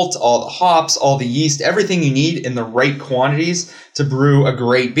malt, all the hops, all the yeast, everything you need in the right quantities to brew a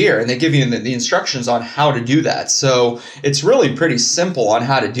great beer. And they give you the instructions on how to do that. So it's really pretty simple on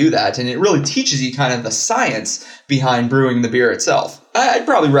how to do that. And it really teaches you kind of the science behind brewing the beer itself. I'd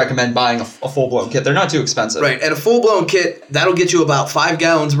probably recommend buying a full-blown kit. They're not too expensive. Right, and a full-blown kit, that'll get you about 5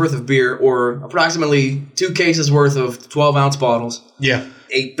 gallons worth of beer or approximately 2 cases worth of 12-ounce bottles. Yeah.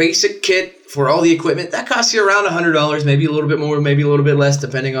 A basic kit for all the equipment, that costs you around $100, maybe a little bit more, maybe a little bit less,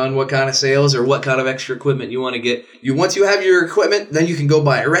 depending on what kind of sales or what kind of extra equipment you want to get. Once you have your equipment, then you can go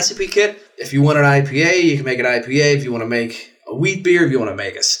buy a recipe kit. If you want an IPA, you can make an IPA. If you want to make a wheat beer, if you want to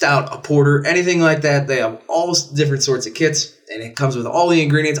make a stout, a porter, anything like that, they have all different sorts of kits. And it comes with all the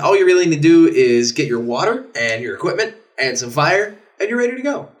ingredients. All you really need to do is get your water and your equipment and some fire, and you're ready to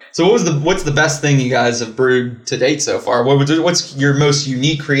go. So what's the best thing you guys have brewed to date so far? What's your most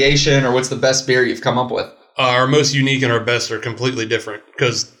unique creation, or what's the best beer you've come up with? Our most unique and our best are completely different,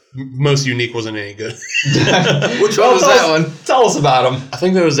 because most unique wasn't any good. Which one was that one? Tell us about them. I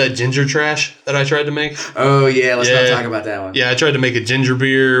think that was that ginger trash that I tried to make. Oh, yeah. Let's not talk about that one. Yeah, I tried to make a ginger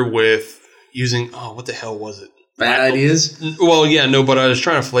beer with using, what the hell was it? Bad ideas? Well, yeah, no, but I was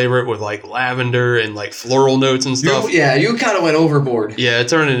trying to flavor it with like lavender and like floral notes and stuff. You kind of went overboard. Yeah, it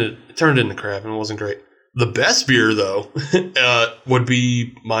turned into crap and it wasn't great. The best beer though would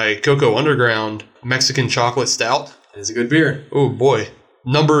be my Cocoa Underground Mexican chocolate stout. It's a good beer. Oh boy,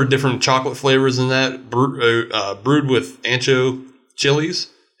 number of different chocolate flavors in that, brewed with ancho chilies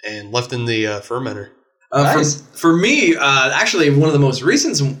and left in the fermenter. Nice. For me, actually, one of the most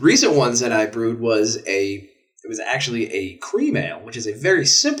recent ones that I brewed was it was actually a cream ale, which is a very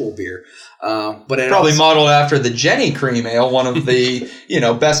simple beer. But it probably modeled after the Jenny Cream Ale, one of the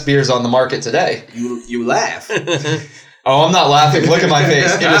best beers on the market today. You laugh. Oh, I'm not laughing. Look at my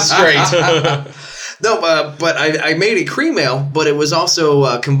face. It is straight. No, but I made a cream ale, but it was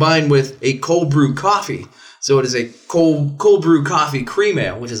also combined with a cold brew coffee. So it is a cold brew coffee cream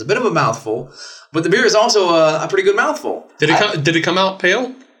ale, which is a bit of a mouthful. But the beer is also a pretty good mouthful. Did it come out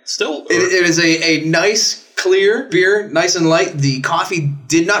pale still? It is a nice, clear beer, nice and light. The coffee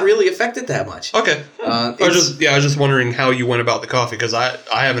did not really affect it that much. Okay. I was just wondering how you went about the coffee, because I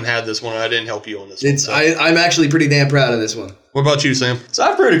haven't had this one. I didn't help you on this one. So. I'm actually pretty damn proud of this one. What about you, Sam? So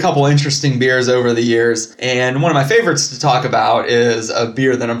I've brewed a couple interesting beers over the years, and one of my favorites to talk about is a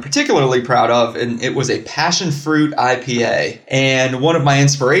beer that I'm particularly proud of, and it was a passion fruit IPA. And one of my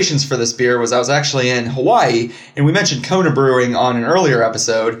inspirations for this beer was I was actually in Hawaii, and we mentioned Kona Brewing on an earlier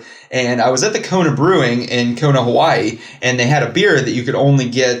episode, and I was at the Kona Brewing in Kona, Hawaii, and they had a beer that you could only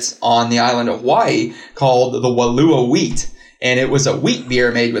get on the island of Hawaii called the Walua Wheat. And it was a wheat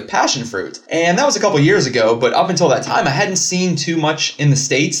beer made with passion fruit. And that was a couple years ago, but up until that time, I hadn't seen too much in the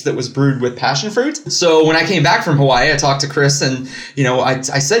States that was brewed with passion fruit. So when I came back from Hawaii, I talked to Chris, and,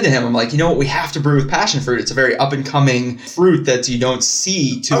 I said to him, I'm like, what, we have to brew with passion fruit. It's a very up-and-coming fruit that you don't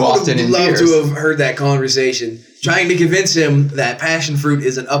see too often in beers. I would love to have heard that conversation. Trying to convince him that passion fruit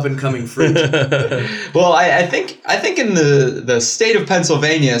is an up-and-coming fruit. Well, I think in the state of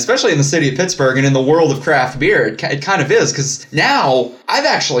Pennsylvania, especially in the city of Pittsburgh and in the world of craft beer, it kind of is, because now I've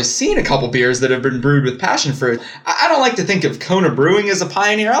actually seen a couple beers that have been brewed with passion fruit. I don't like to think of Kona Brewing as a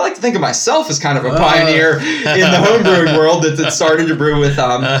pioneer. I like to think of myself as kind of a pioneer in the home brewing world that started to brew with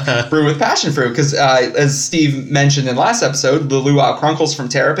passion fruit. Because as Steve mentioned in last episode, the Luau Crunkles from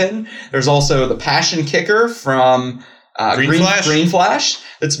Terrapin. There's also the Passion Kicker from Green Flash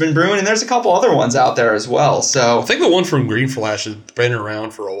that's been brewing, and there's a couple other ones out there as well. So I think the one from Green Flash has been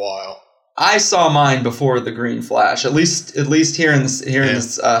around for a while. I saw mine before the Green Flash, at least here in this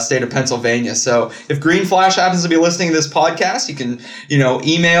state of Pennsylvania. So if Green Flash happens to be listening to this podcast, you can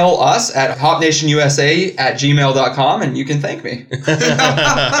email us at hopnationusa@gmail.com and you can thank me.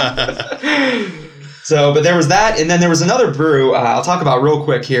 So, but there was that, and then there was another brew I'll talk about real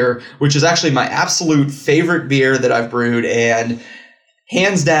quick here, which is actually my absolute favorite beer that I've brewed, and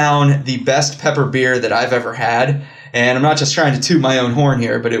hands down the best pepper beer that I've ever had. And I'm not just trying to toot my own horn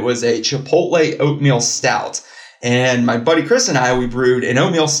here, but it was a Chipotle Oatmeal Stout. And my buddy Chris and I, we brewed an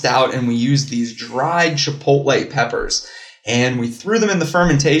oatmeal stout, and we used these dried Chipotle peppers. And we threw them in the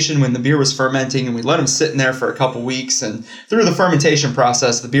fermentation when the beer was fermenting, and we let them sit in there for a couple weeks. And through the fermentation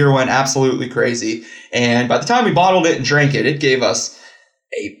process, the beer went absolutely crazy. And by the time we bottled it and drank it, it gave us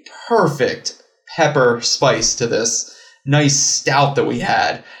a perfect pepper spice to this nice stout that we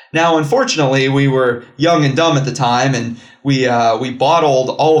had. Now, unfortunately, we were young and dumb at the time, and we bottled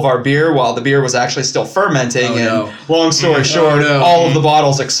all of our beer while the beer was actually still fermenting. Long story short, all of the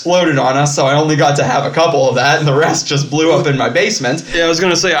bottles exploded on us, so I only got to have a couple of that, and the rest just blew up in my basement. Yeah, I was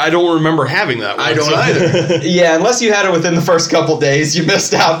going to say, I don't remember having that one. I don't either. Yeah, unless you had it within the first couple days, you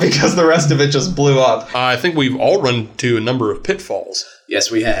missed out because the rest of it just blew up. I think we've all run into a number of pitfalls. Yes,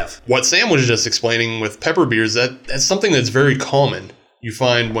 we have. What Sam was just explaining with pepper beers, that's something that's very common. You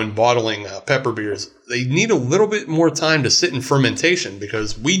find when bottling pepper beers, they need a little bit more time to sit in fermentation,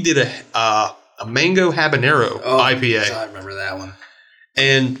 because we did a mango habanero IPA. I remember that one.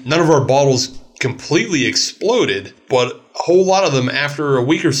 And none of our bottles completely exploded, but a whole lot of them, after a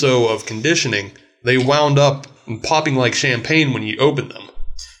week or so of conditioning, they wound up popping like champagne when you opened them.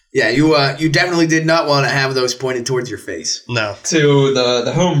 Yeah, you definitely did not want to have those pointed towards your face. No. To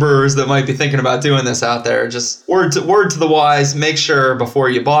the home brewers that might be thinking about doing this out there, just word to the wise, make sure before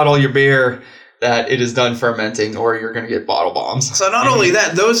you bottle your beer that it is done fermenting, or you're going to get bottle bombs. So not only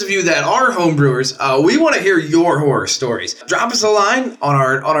that, those of you that are home brewers, we want to hear your horror stories. Drop us a line on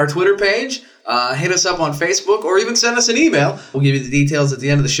our Twitter page. Hit us up on Facebook, or even send us an email. We'll give you the details at the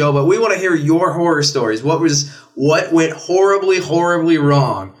end of the show, but we want to hear your horror stories. What went horribly, horribly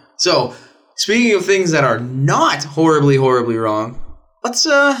wrong? So, speaking of things that are not horribly, horribly wrong, let's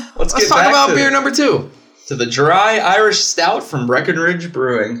talk about beer number 2. To the dry Irish stout from Breckenridge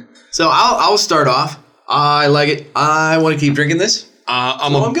Brewing. So I'll start off. I like it. I want to keep drinking this.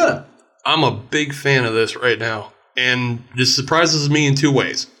 I'm gonna. I'm a big fan of this right now, and this surprises me in 2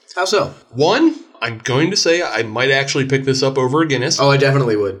 ways. How so? 1, I'm going to say I might actually pick this up over a Guinness. Oh, I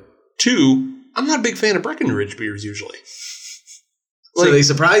definitely would. 2, I'm not a big fan of Breckenridge beers usually. So they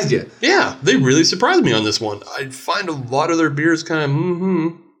surprised you? Yeah, they really surprised me on this one. I find a lot of their beers kind of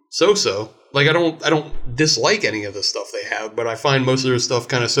so-so. Like, I don't dislike any of the stuff they have, but I find most of their stuff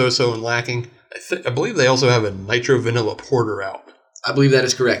kind of so-so and lacking. I believe they also have a Nitro Vanilla Porter out. I believe that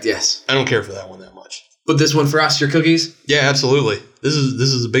is correct, yes. I don't care for that one that much. But this one frosts your cookies? Yeah, absolutely. This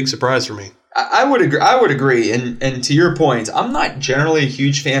is a big surprise for me. I would agree. And to your point, I'm not generally a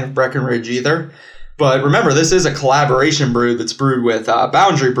huge fan of Breckenridge either. But remember, this is a collaboration brew that's brewed with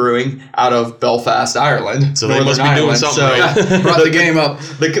Boundary Brewing out of Belfast, Ireland. So they must be doing something right. Brought the game up.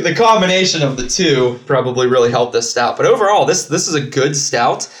 The combination of the two probably really helped this stout. But overall, this is a good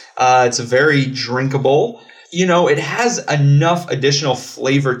stout. It's very drinkable. It has enough additional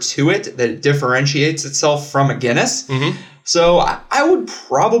flavor to it that it differentiates itself from a Guinness. Mm-hmm. So I would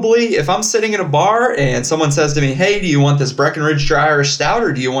probably, if I'm sitting in a bar and someone says to me, hey, do you want this Breckenridge Dry Irish Stout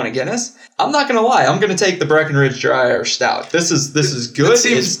or do you want a Guinness? I'm not going to lie. I'm going to take the Breckenridge Dry Irish Stout. This is good. It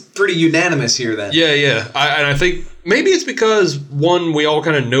seems pretty unanimous here then. Yeah. I think maybe it's because, one, we all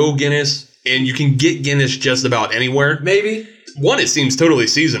kind of know Guinness and you can get Guinness just about anywhere. Maybe. 1, it seems totally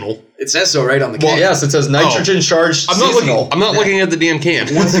seasonal. It says so right on the can. Well, yes, it says nitrogen-charged seasonal. I'm not looking at the damn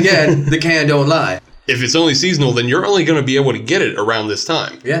can. Once again, the can don't lie. If it's only seasonal, then you're only going to be able to get it around this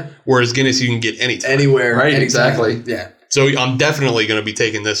time. Yeah. Whereas Guinness, you can get anytime. Anywhere. Right, anytime. exactly. Yeah. So I'm definitely going to be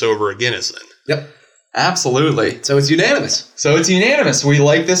taking this over a Guinness then. Yep. Absolutely. So it's unanimous. We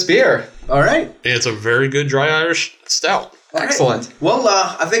like this beer. All right. And it's a very good dry Irish stout. All Excellent. Right. Well,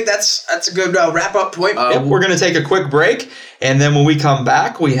 I think that's a good wrap-up point. We're going to take a quick break, and then when we come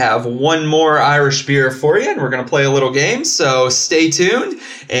back, we have one more Irish beer for you, and we're going to play a little game. So stay tuned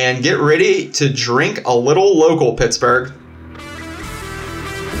and get ready to drink a little local Pittsburgh.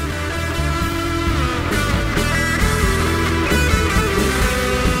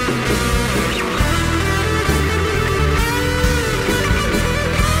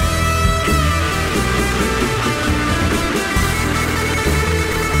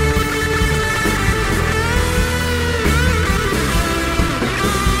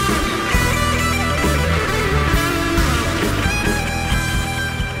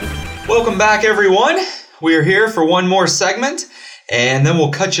 welcome back, everyone. We're here for one more segment, and then we'll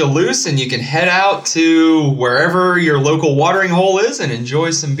cut you loose and you can head out to wherever your local watering hole is and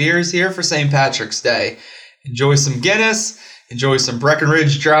enjoy some beers here for St. Patrick's Day. Enjoy some Guinness, enjoy some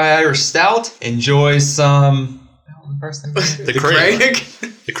Breckenridge Dry Irish Stout, enjoy some... The Craig.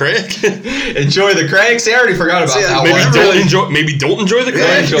 The Craig. Enjoy the Craig. See, I already forgot about that one. Maybe don't enjoy the Craig.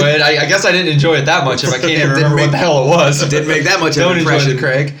 Yeah, enjoy it. I guess I didn't enjoy it that much if I can't even remember what the hell it was. Didn't make that much of an impression. Don't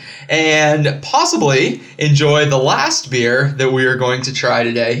enjoy the Craig. And possibly enjoy the last beer that we are going to try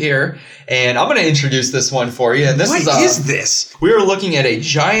today here. And I'm going to introduce this one for you. And this What is this? We are looking at a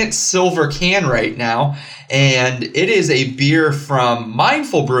giant silver can right now. And it is a beer from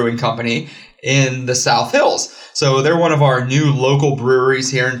Mindful Brewing Company in the South Hills. So they're one of our new local breweries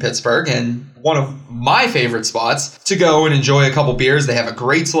here in Pittsburgh and one of my favorite spots to go and enjoy a couple beers. They have a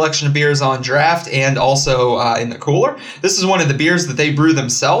great selection of beers on draft and also in the cooler. This is one of the beers that they brew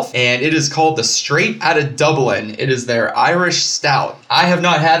themselves, and it is called the Straight Outta Dublin. It is their Irish Stout. I have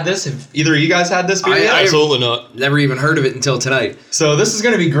not had this. Have either of you guys had this beer yet? Absolutely not. Never even heard of it until tonight. So this is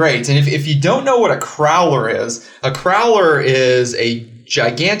going to be great. And if you don't know what a crowler is a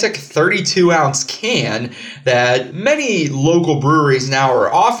gigantic 32-ounce can that many local breweries now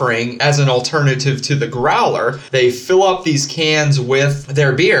are offering as an alternative to the growler. They fill up these cans with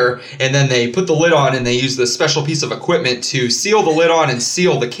their beer, and then they put the lid on, and they use this special piece of equipment to seal the lid on and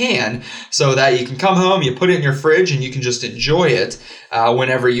seal the can so that you can come home, you put it in your fridge, and you can just enjoy it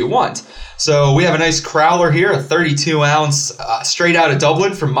whenever you want. So we have a nice crowler here, a 32-ounce Straight Outta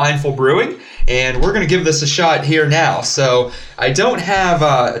Dublin from Mindful Brewing. And we're going to give this a shot here now. So I don't have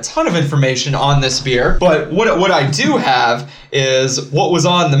a ton of information on this beer, but what I do have is what was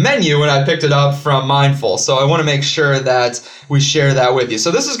on the menu when I picked it up from Mindful. So I want to make sure that we share that with you. So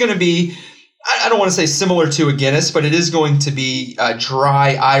this is going to be, I don't want to say similar to a Guinness, but it is going to be a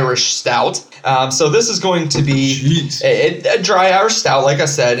dry Irish stout. So this is going to be a dry Irish stout, like I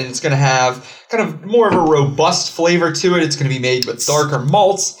said, and it's going to have kind of more of a robust flavor to it. It's going to be made with darker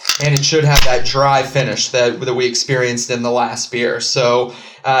malts, and it should have that dry finish that we experienced in the last beer. So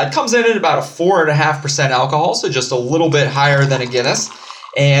it comes in at about a 4.5% alcohol, so just a little bit higher than a Guinness,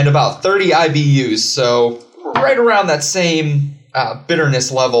 and about 30 IBUs, so right around that same bitterness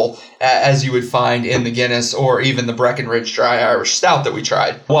level as you would find in the Guinness or even the Breckenridge Dry Irish Stout that we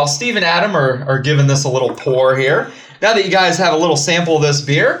tried. While Steve and Adam are giving this a little pour here, now that you guys have a little sample of this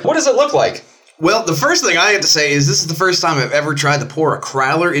beer, what does it look like? Well, the first thing I have to say is this is the first time I've ever tried to pour a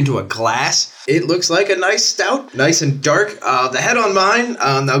crowler into a glass. It looks like a nice stout, nice and dark. The head on mine,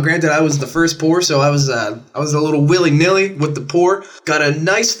 now granted I was the first pour, so I was a little willy-nilly with the pour. Got a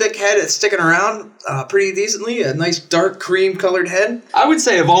nice thick head. It's sticking around pretty decently. A nice dark cream-colored head. I would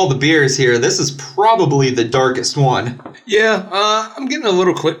say of all the beers here, this is probably the darkest one. Yeah, I'm getting a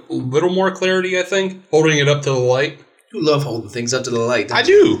little more clarity, I think, holding it up to the light. You love holding things up to the light. I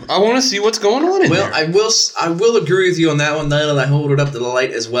do. I want to see what's going on in there. Well, I will agree with you on that one. Now that I hold it up to the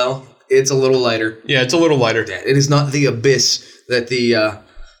light as well, it's a little lighter. Yeah, it's a little lighter. It is not the abyss that the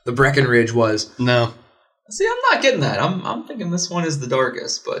Breckenridge was. No. See, I'm not getting that. I'm thinking this one is the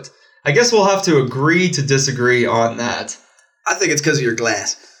darkest, but I guess we'll have to agree to disagree on that. I think it's because of your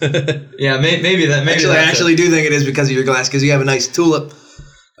glass. Yeah, maybe that. Maybe I actually do think it is because of your glass, because you have a nice tulip.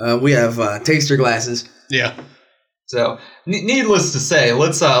 We have taster glasses. Yeah. So, needless to say,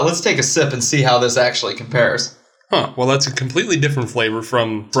 let's take a sip and see how this actually compares. Huh. Well, that's a completely different flavor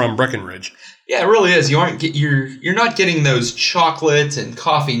from Breckenridge. Yeah, it really is. You're not getting those chocolate and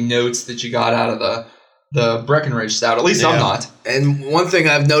coffee notes that you got out of the Breckenridge stout. At least I'm not. And one thing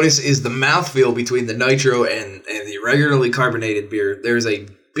I've noticed is the mouthfeel between the nitro and the regularly carbonated beer. There's a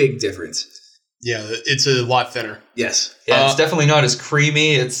big difference. Yeah, it's a lot thinner. Yes. Yeah, it's definitely not as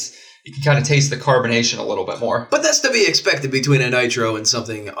creamy. You can kind of taste the carbonation a little bit more. But that's to be expected between a nitro and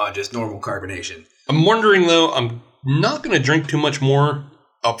something just normal carbonation. I'm wondering, though, I'm not going to drink too much more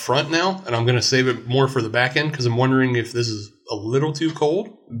up front now, and I'm going to save it more for the back end, because I'm wondering if this is a little too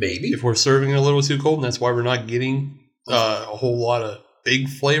cold. Maybe. If we're serving it a little too cold, and that's why we're not getting a whole lot of big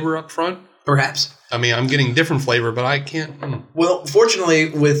flavor up front. Perhaps. I mean, I'm getting different flavor, but I can't. Well,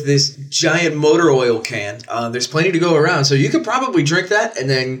 fortunately, with this giant motor oil can, there's plenty to go around, so you could probably drink that and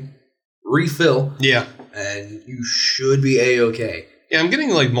then refill. Yeah. And you should be A-okay. Yeah, I'm getting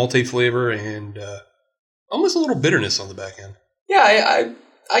like multi-flavor and almost a little bitterness on the back end. Yeah,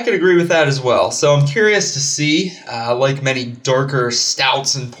 I could agree with that as well. So I'm curious to see, like many darker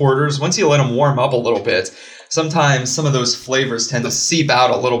stouts and porters, once you let them warm up a little bit, sometimes some of those flavors tend to seep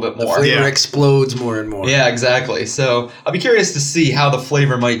out a little bit more. The flavor explodes more and more. Yeah, exactly. So I'll be curious to see how the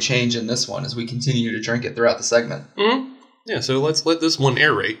flavor might change in this one as we continue to drink it throughout the segment. Mm-hmm. Yeah, so let's let this one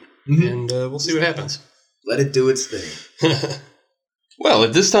aerate. and we'll see what happens. Let it do its thing. Well,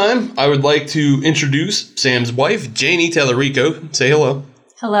 at this time, I would like to introduce Sam's wife, Janie Tallarico. Say hello.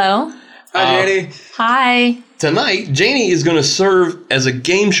 Hello. Hi, Janie. Hi. Tonight, Janie is going to serve as a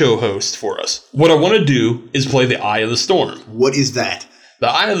game show host for us. What I want to do is play the Eye of the Storm. What is that? The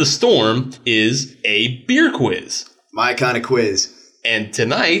Eye of the Storm is a beer quiz. My kind of quiz. And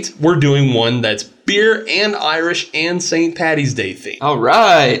tonight, we're doing one that's beer and Irish and St. Paddy's Day themed. All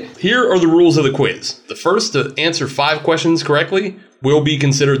right. Here are the rules of the quiz. The first to answer 5 questions correctly will be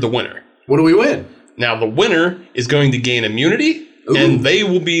considered the winner. What do we win? Now, the winner is going to gain immunity, and they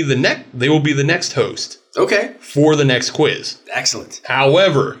will be the next host Okay. for the next quiz. Excellent.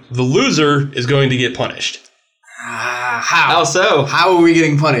 However, the loser is going to get punished. How? How so? How are we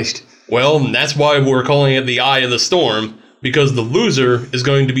getting punished? Well, that's why we're calling it the Eye of the Storm, because the loser is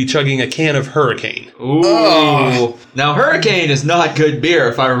going to be chugging a can of Hurricane. Ooh. Oh. Now, Hurricane is not good beer,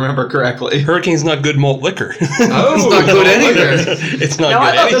 if I remember correctly. Hurricane's not good malt liquor. Oh, It's not good liquor. It's not Now, good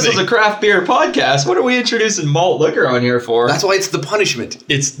I thought anything. this was a craft beer podcast. What are we introducing malt liquor on here for? That's why it's the punishment.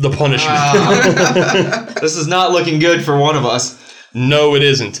 It's the punishment. This is not looking good for one of us. No, it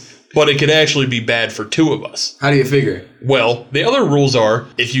isn't. But it could actually be bad for 2 of us. How do you figure? Well, the other rules are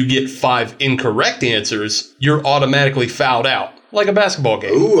if you get 5 incorrect answers, you're automatically fouled out, like a basketball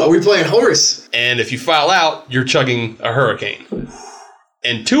game. Ooh, are we playing horse? And if you foul out, you're chugging a Hurricane.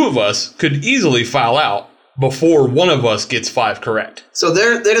 And 2 of us could easily foul out before one of us gets 5 correct. So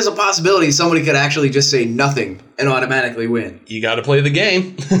there's a possibility somebody could actually just say nothing and automatically win. You got to play the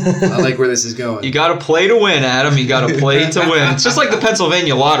game. I like where this is going. You got to play to win, Adam. You got to play to win. It's just like the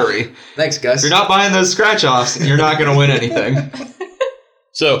Pennsylvania lottery. Thanks, Gus. If you're not buying those scratch-offs, you're not going to win anything.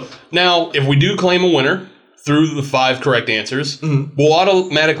 So now, if we do claim a winner through the 5 correct answers, we'll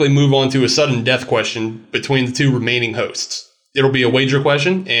automatically move on to a sudden death question between the 2 remaining hosts. It'll be a wager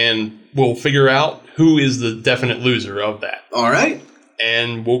question, and we'll figure out who is the definite loser of that. All right.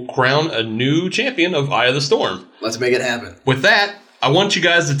 And we'll crown a new champion of Eye of the Storm. Let's make it happen. With that, I want you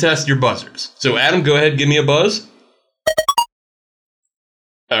guys to test your buzzers. So Adam, go ahead, give me a buzz.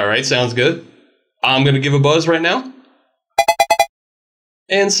 All right, sounds good. I'm going to give a buzz right now.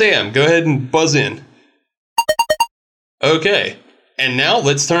 And Sam, go ahead and buzz in. Okay. And now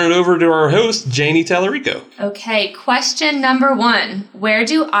let's turn it over to our host, Janie Tallarico. Okay, question number 1. Where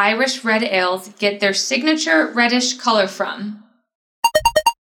do Irish red ales get their signature reddish color from?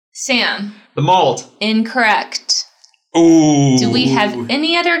 Sam. The malt. Incorrect. Ooh. Do we have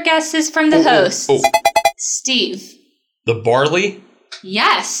any other guesses from the hosts? Oh. Steve. The barley?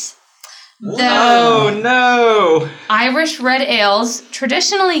 Yes. The Oh, no. Irish red ales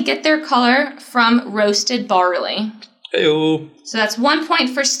traditionally get their color from roasted barley. Hey-oh. So that's 1 point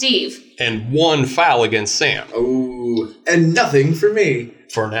for Steve. And 1 foul against Sam. Ooh, and nothing for me.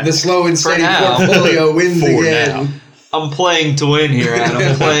 For now. The slow and steady now. portfolio wins For again. now. I'm playing to win here, Adam.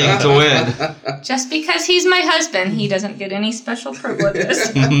 I'm playing to win. Just because he's my husband, he doesn't get any special privileges.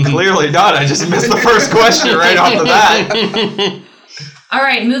 Clearly not. I just missed the first question right off the bat. All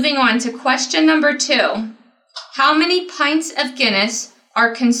right, moving on to question number 2. How many pints of Guinness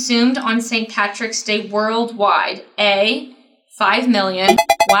are consumed on St. Patrick's Day worldwide? A, 5 million.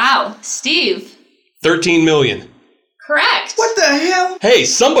 Wow, Steve. 13 million. Correct. What the hell? Hey,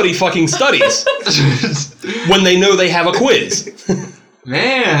 somebody fucking studies when they know they have a quiz.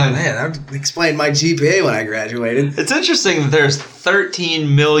 Man. Man, that would explain my GPA when I graduated. It's interesting that there's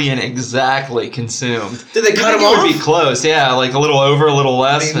 13 million exactly consumed. Did they cut I think them it off? would be close, yeah, like a little over, a little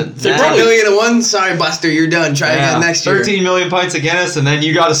less. but They're nah. 10 million to one. Sorry, Buster, you're done. Try again next year. 13 million pints of Guinness, and then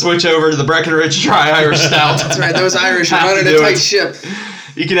you got to switch over to the Breckenridge Dry Irish Stout. That's right. Those Irish are Have to running a do tight it. ship.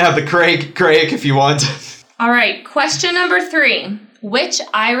 You can have the Craig if you want. All right, question number 3. Which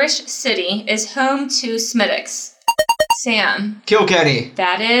Irish city is home to Smittix? Sam. Kilkenny.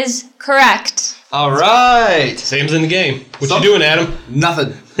 That is correct. All right. Sam's in the game. What Some- you doing, Adam?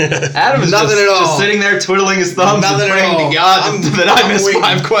 Nothing. Adam is Nothing just, at all. just sitting there twiddling his thumbs Nothing and at praying all. to God that I missed waiting.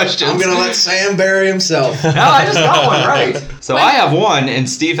 5 questions. I'm going to let Sam bury himself. No, I just got one right. So I have 1, and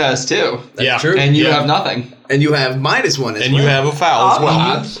Steve has 2. Yeah. true. And you Yeah. have nothing. And you have -1 as well. And you have a foul as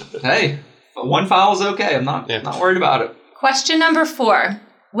well. Hey, 1 foul is okay. I'm not worried about it. Question number 4.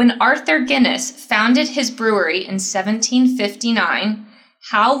 When Arthur Guinness founded his brewery in 1759,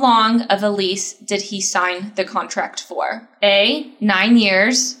 how long of a lease did he sign the contract for? A, 9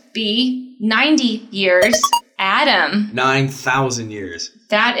 years. B, 90 years. Adam. 9,000 years.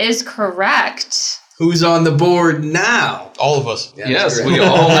 That is correct. Who's on the board now? All of us. Yeah, Yes, that's we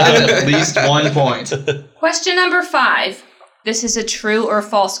correct. all have at least 1 point. Question number 5. This is a true or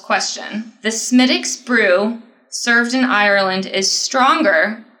false question. The Smittix brew served in Ireland is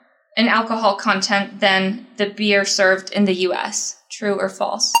stronger in alcohol content than the beer served in the US. True or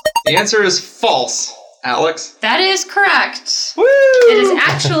false? The answer is false, Alex. That is correct. Woo! It is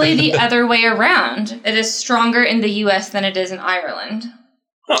actually the other way around. It is stronger in the US than it is in Ireland.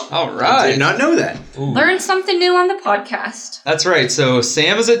 All I right. did not know that. Learn something new on the podcast. That's right. So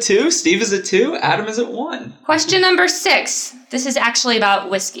Sam is at 2, Steve is at 2, Adam is at 1. Question number 6. This is actually about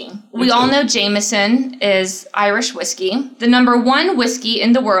whiskey. We all know Jameson is Irish whiskey. The number 1 whiskey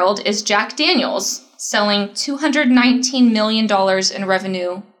in the world is Jack Daniel's, selling $219 million in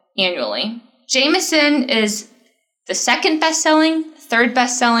revenue annually. Jameson is the second best-selling, third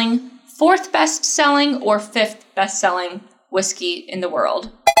best-selling, fourth best-selling, or fifth best-selling whiskey in the world.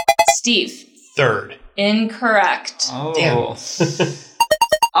 Steve. Third. Incorrect. Oh. Damn.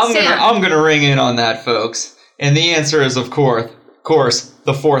 I'm gonna ring in on that, folks. And the answer is, of course,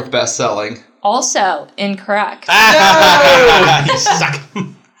 the fourth best selling. Also incorrect. You suck.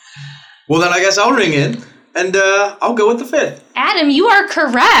 Well, then I guess I'll ring in, and I'll go with the fifth. Adam, you are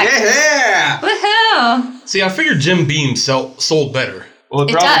correct. Yeah! Woohoo! See, I figured Jim Beam sold better. Well,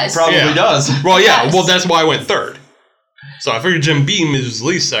 It does. probably Yeah. does. Well, yeah, Yes. well, that's why I went third. So I figured Jim Beam is at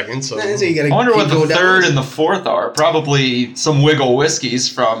least second, so... So you gotta I wonder keep what the going down third this. and the fourth are. Probably some Wiggle whiskeys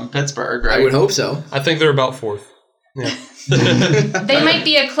from Pittsburgh, right? I would hope so. I think they're about fourth. Yeah. They might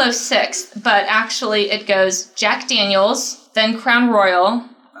be a close sixth, but actually it goes Jack Daniels, then Crown Royal,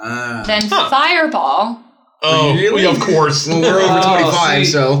 then Fireball, Oh, Really? of course. Well, we're over 25,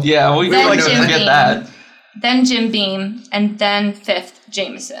 see, so... Yeah, we Then like to Jim forget Beam. that. then Jim Beam, and then fifth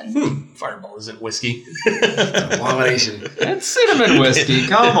Jameson. Fireball isn't whiskey. Abomination. It's cinnamon whiskey.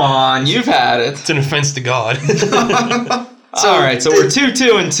 Come on, you've had it. It's an offense to God. All right, so we're 2,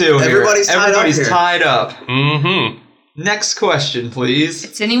 2, and 2 here. Everybody's tied up Everybody's here. tied up. Mm-hmm. Next question, please.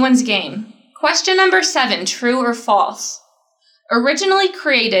 It's anyone's game. Question number 7, true or false? Originally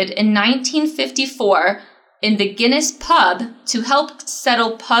created in 1954 in the Guinness pub to help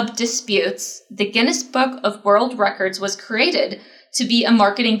settle pub disputes, the Guinness Book of World Records was created to be a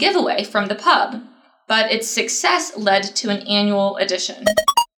marketing giveaway from the pub, but its success led to an annual edition.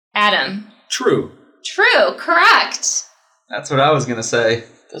 Adam. True. True, correct. That's what I was going to say.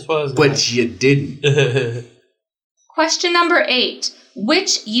 That's what I was But you didn't. Question number 8.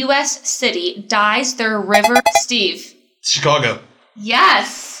 Which U.S. city dyes their river? Steve. Chicago.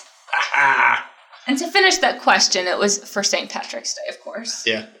 Yes. And to finish that question, it was for St. Patrick's Day, of course.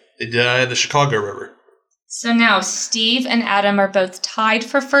 Yeah. The Chicago River. So now Steve and Adam are both tied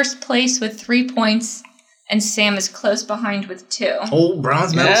for first place with 3 points, and Sam is close behind with 2. Old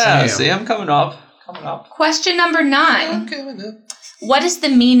bronze medal Yeah, Sam. see, I'm coming up. Coming up. Question number 9. Okay with that. What is the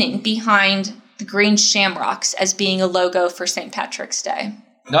meaning behind the green shamrocks as being a logo for St. Patrick's Day?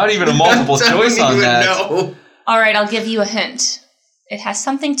 Not even a multiple choice on that. No. All right, I'll give you a hint. It has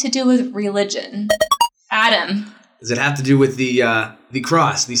something to do with religion. Adam. Does it have to do with the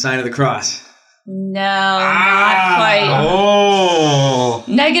cross, the sign of the cross? No, not quite. Oh.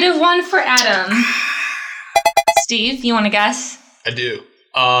 -1 for Adam. Steve, you want to guess? I do.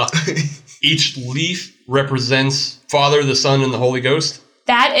 Each leaf represents Father, the Son, and the Holy Ghost.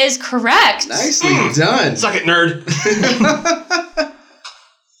 That is correct. Nicely done. Suck it, nerd.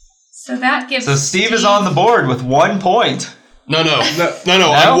 So that gives So Steve is on the board with 1 point. No.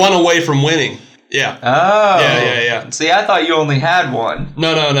 I'm one away from winning. Yeah. Oh. Yeah. See, I thought you only had one.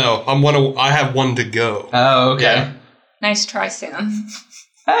 No. I have one to go. Oh, okay. Yeah. Nice try, Sam.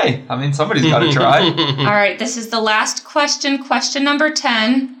 Hey, I mean, somebody's got to try. All right, this is the last question. Question number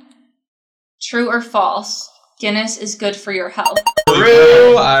 10. True or false? Guinness is good for your health.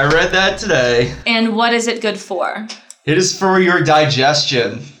 True. I read that today. And what is it good for? It is for your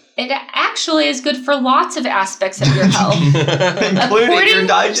digestion, It actually is good for lots of aspects of your health. including According your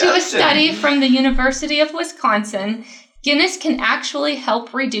digestion. to a study from the University of Wisconsin, Guinness can actually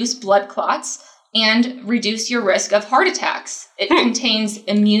help reduce blood clots and reduce your risk of heart attacks. It contains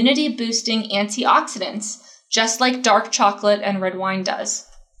immunity-boosting antioxidants, just like dark chocolate and red wine does.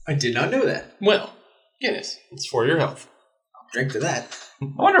 I did not know that. Well, Guinness. It's for your health. Drink to that. I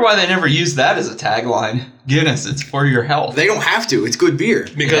wonder why they never used that as a tagline. Guinness, it's for your health. They don't have to. It's good beer.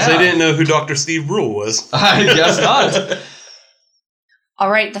 Because Yeah. they didn't know who Dr. Steve Brule was. I guess not. All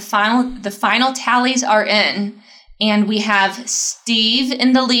right, the final tallies are in, and we have Steve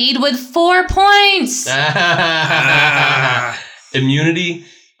in the lead with 4 points. Immunity.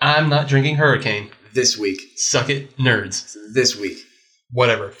 I'm not drinking Hurricane. This week. Suck it, nerds. This week.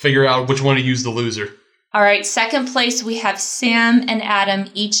 Whatever. Figure out which one of you's the loser. All right, second place, we have Sam and Adam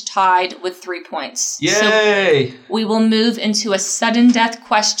each tied with 3 points. So Yay. we will move into a sudden death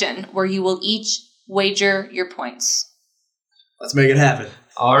question where you will each wager your points. Let's make it happen.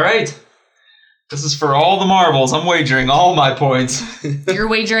 All right. This is for all the marbles. I'm wagering all my points. You're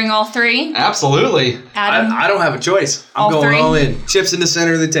wagering all three? Absolutely. Adam? I don't have a choice. I'm All going three? all in. Chips in the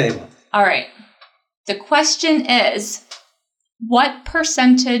center of the table. All right. The question is, what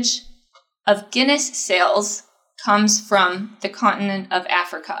percentage of Guinness sales comes from the continent of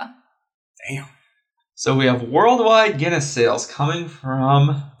Africa? Damn. So we have worldwide Guinness sales coming from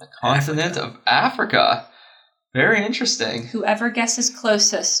the continent of Africa. Very interesting. Whoever guesses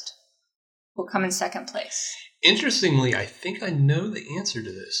closest will come in second place. Interestingly, I think I know the answer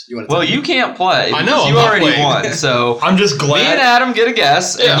to this. You want to Well, you can't play. I know, because I'm you not already playing. won. So I'm just me glad. and Adam get a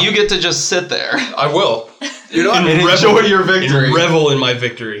guess, Yeah. and you get to just sit there I will. You know what? and enjoy your victory. And revel in my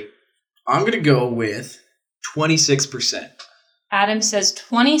victory. I'm going to go with 26%. Adam says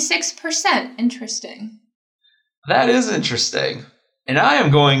 26%. Interesting. That is interesting. And I am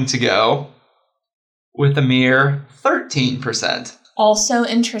going to go with a mere 13%. Also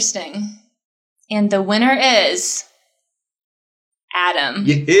interesting. And the winner is Adam.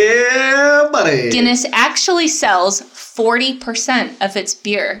 Yeah, buddy. Guinness actually sells 40% of its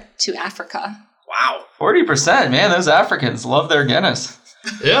beer to Africa. Wow. 40%, man, those Africans love their Guinness.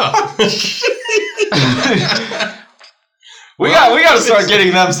 Yeah. We got to start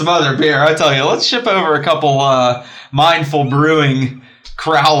getting them some other beer. I tell you, let's ship over a couple Mindful Brewing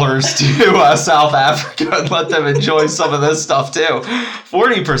crowlers to South Africa and let them enjoy some of this stuff too.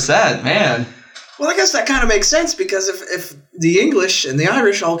 40%, man. Well, I guess that kind of makes sense because if the English and the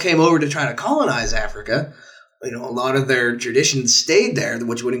Irish all came over to try to colonize Africa, a lot of their traditions stayed there,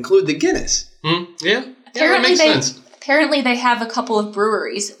 which would include the Guinness. Yeah, that makes sense. Apparently they have a couple of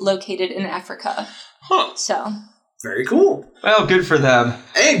breweries located in Africa. Huh. So, Very cool. Well, good for them.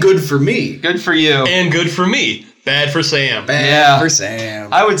 And good for me. Good for you. And good for me. Bad for Sam. Bad Yeah. for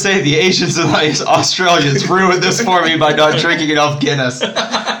Sam. I would say the Asians and the Australians ruined this for me by not drinking enough Guinness.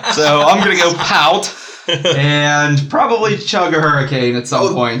 So I'm going to go pout and probably chug a hurricane at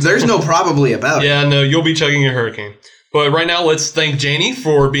some point. There's no probably about it. Yeah, no, you'll be chugging a hurricane. But right now, let's thank Janie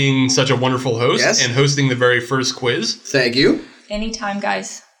for being such a wonderful host Yes. and hosting the very first quiz. Thank you. anytime,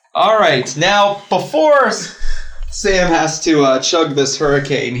 guys. All right. Now, before Sam has to chug this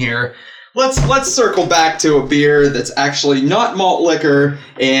hurricane here, let's circle back to a beer that's actually not malt liquor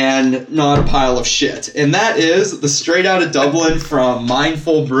and not a pile of shit. And that is the Straight Outta Dublin from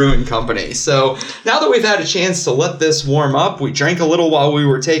Mindful Brewing Company. So now that we've had a chance to let this warm up, we drank a little while we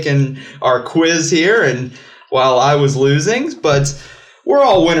were taking our quiz here and while I was losing, but we're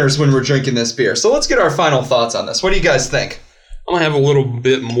all winners when we're drinking this beer. So let's get our final thoughts on this. What do you guys think? I'm going to have a little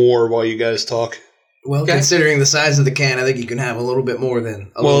bit more while you guys talk. Well, Okay. considering the size of the can, I think you can have a little bit more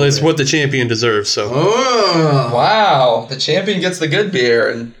than a Well, little it's bit. what the champion deserves, so. Oh. Wow, the champion gets the good beer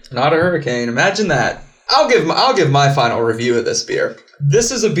and not a hurricane. Imagine that. I'll give my final review of this beer.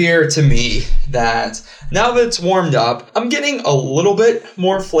 This is a beer to me that now that it's warmed up, I'm getting a little bit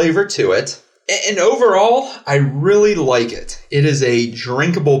more flavor to it. And overall, I really like it. It is a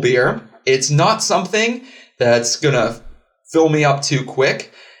drinkable beer. It's not something that's gonna fill me up too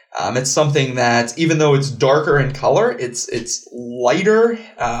quick. It's something that, even though it's darker in color, it's lighter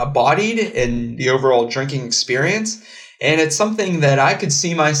bodied in the overall drinking experience. And it's something that I could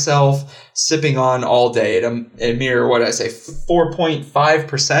see myself sipping on all day at a mere,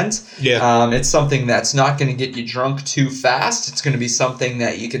 4.5%. Yeah. It's something that's not going to get you drunk too fast. It's going to be something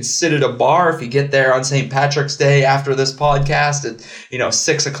that you can sit at a bar if you get there on St. Patrick's Day after this podcast at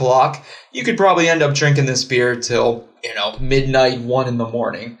 6 o'clock. You could probably end up drinking this beer till midnight, 1 in the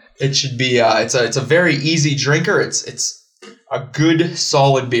morning. It should be it's a very easy drinker. It's a good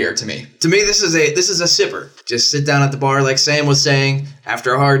solid beer to me. To me, this is a sipper. Just sit down at the bar, like Sam was saying,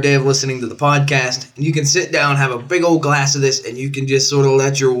 after a hard day of listening to the podcast, and you can sit down, have a big old glass of this, and you can just sort of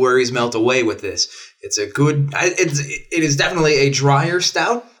let your worries melt away with this. It's a good. It is definitely a drier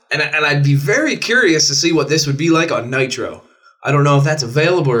stout, and I'd be very curious to see what this would be like on nitro. I don't know if that's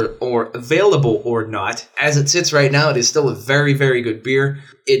available or not. As it sits right now, it is still a very, very good beer.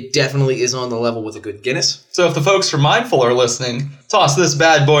 It definitely is on the level with a good Guinness. So if the folks from Mindful are listening, toss this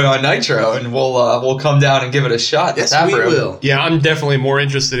bad boy on nitro, and we'll come down and give it a shot. Yes, Tap we room. will. Yeah, I'm definitely more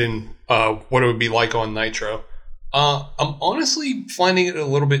interested in what it would be like on Nitro. I'm honestly finding it a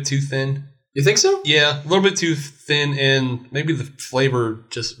little bit too thin. You think so? Yeah, a little bit too thin, and maybe the flavor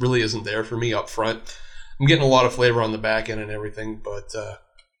just really isn't there for me up front. I'm getting a lot of flavor on the back end and everything, but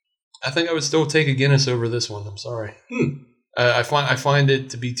I think I would still take a Guinness over this one. I'm sorry. I find it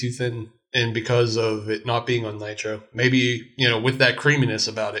to be too thin, and because of it not being on Nitro, maybe with that creaminess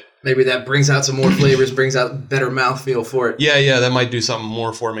about it. Maybe that brings out some more flavors, brings out better mouthfeel for it. Yeah, that might do something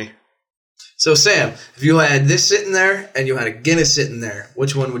more for me. So, Sam, if you had this sitting there and you had a Guinness sitting there,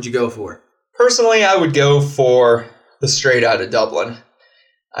 which one would you go for? Personally, I would go for the Straight Outta Dublin.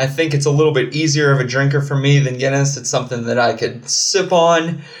 I think it's a little bit easier of a drinker for me than Guinness. It's something that I could sip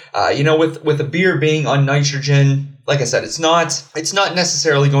on. With a beer being on nitrogen, like I said, it's not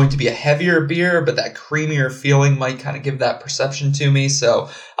necessarily going to be a heavier beer, but that creamier feeling might kind of give that perception to me. So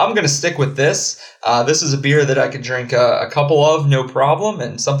I'm going to stick with this. This is a beer that I could drink a couple of, no problem,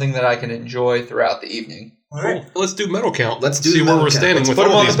 and something that I can enjoy throughout the evening. All right. Cool. Let's do medal count. Let's do see the where medal we're count. standing Let's with put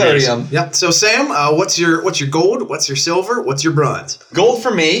them all on the these beers. podium. Yep. So, Sam, what's your gold? What's your silver? What's your bronze? Gold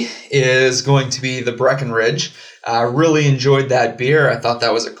for me is going to be the Breckenridge. I really enjoyed that beer. I thought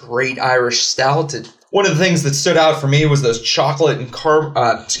that was a great Irish stout. One of the things that stood out for me was those chocolate and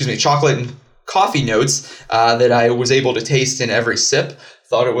coffee notes that I was able to taste in every sip.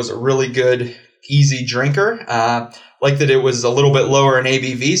 Thought it was a really good, easy drinker. Like that it was a little bit lower in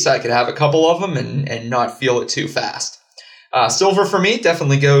ABV, so I could have a couple of them and not feel it too fast. Silver for me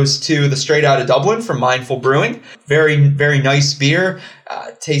definitely goes to the Straight Outta Dublin from Mindful Brewing. Very, very nice beer.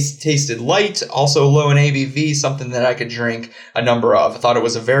 Tasted light, also low in ABV, something that I could drink a number of. I thought it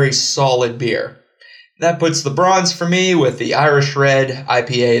was a very solid beer. That puts the bronze for me with the Irish Red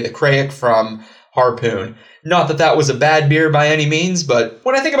IPA, the Craic from Harpoon. Not that that was a bad beer by any means, but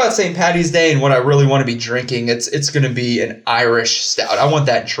when I think about St. Paddy's Day and what I really want to be drinking, it's going to be an Irish stout. I want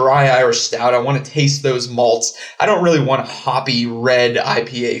that dry Irish stout. I want to taste those malts. I don't really want a hoppy red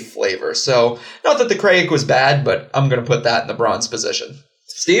IPA flavor. So not that the Craic was bad, but I'm going to put that in the bronze position.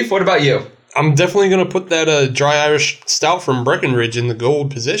 Steve, what about you? I'm definitely going to put that dry Irish stout from Breckenridge in the gold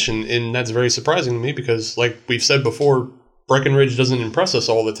position, and that's very surprising to me because, like we've said before, Breckenridge doesn't impress us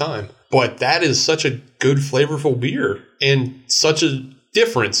all the time. But that is such a good, flavorful beer and such a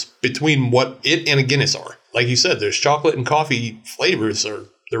difference between what it and a Guinness are. Like you said, there's chocolate and coffee flavors.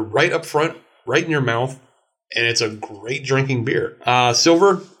 They're right up front, right in your mouth, and it's a great drinking beer.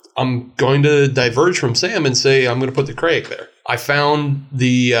 Silver, I'm going to diverge from Sam and say I'm going to put the Craic there. I found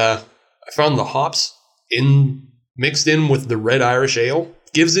the hops mixed in with the red Irish ale.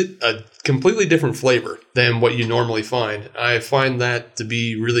 Gives it a completely different flavor than what you normally find. I find that to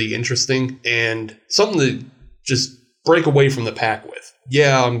be really interesting and something to just break away from the pack with.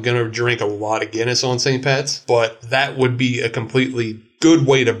 Yeah, I'm going to drink a lot of Guinness on St. Pat's, but that would be a completely good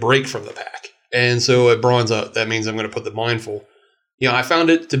way to break from the pack. And so at bronze, that means I'm going to put the Mindful. I found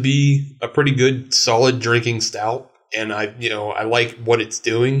it to be a pretty good, solid drinking stout, and I like what it's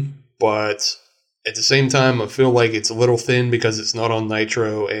doing, but at the same time, I feel like it's a little thin because it's not on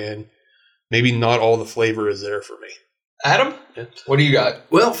nitro and maybe not all the flavor is there for me. Adam, what do you got?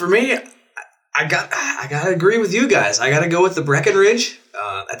 Well, for me, I gotta agree with you guys. I gotta go with the Breckenridge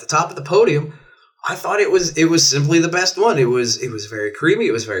at the top of the podium. I thought it was simply the best one. It was very creamy.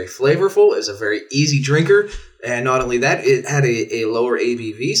 It was very flavorful. It was a very easy drinker, and not only that, it had a lower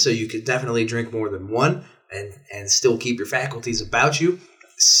ABV, so you could definitely drink more than one and still keep your faculties about you.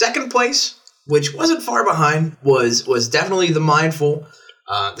 Second place, which wasn't far behind, was definitely the Mindful,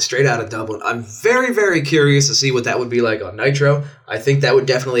 the Straight Outta Dublin. I'm very, very curious to see what that would be like on nitro. I think that would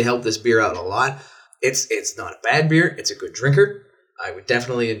definitely help this beer out a lot. It's not a bad beer. It's a good drinker. I would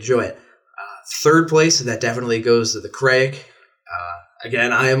definitely enjoy it. Third place, that definitely goes to the Craic.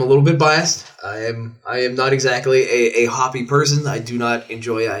 Again, I am a little bit biased. I am not exactly a hoppy person. I do not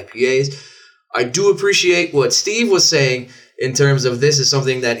enjoy IPAs. I do appreciate what Steve was saying in terms of this is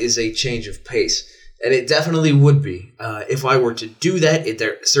something that is a change of pace. And it definitely would be. If I were to do that,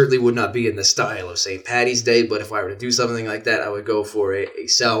 there certainly would not be in the style of St. Paddy's Day, but if I were to do something like that, I would go for a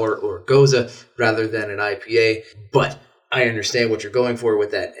sour or a Goza rather than an IPA. But I understand what you're going for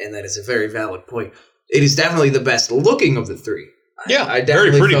with that, and that is a very valid point. It is definitely the best looking of the three. Yeah, I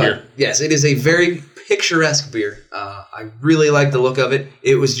definitely very pretty beer. Yes, it is a very picturesque beer. I really like the look of it.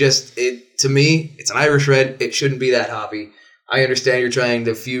 It was just, to me, it's an Irish Red. It shouldn't be that hoppy. I understand you're trying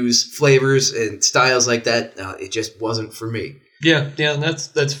to fuse flavors and styles like that. It just wasn't for me. Yeah,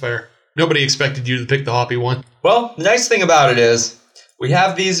 that's fair. Nobody expected you to pick the hoppy one. Well, the nice thing about it is we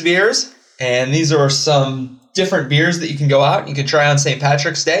have these beers, and these are some different beers that you can go out and you can try on St.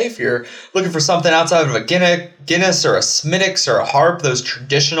 Patrick's Day. If you're looking for something outside of a Guinness or a Smithwick's or a Harp, those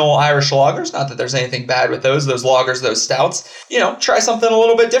traditional Irish lagers, not that there's anything bad with those lagers, those stouts, try something a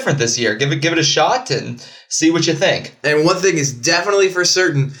little bit different this year. Give it a shot and see what you think. And one thing is definitely for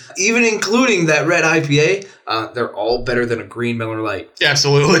certain, even including that red IPA, they're all better than a green Miller Lite.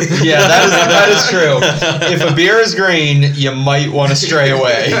 Absolutely. Yeah, that is true. If a beer is green, you might want to stray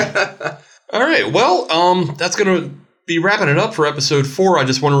away. All right, well, that's going to be wrapping it up for episode 4. I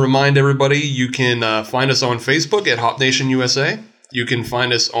just want to remind everybody you can find us on Facebook at Hop Nation USA. You can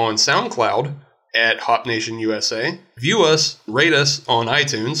find us on SoundCloud at Hop Nation USA. View us, rate us on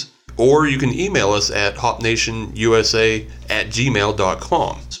iTunes, or you can email us at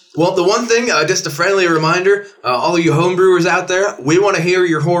hopnationusa@gmail.com. Well, the one thing, just a friendly reminder, all of you homebrewers out there, we want to hear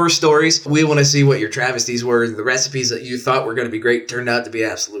your horror stories. We want to see what your travesties were, the recipes that you thought were going to be great turned out to be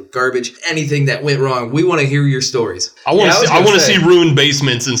absolute garbage. Anything that went wrong, we want to hear your stories. I want to see ruined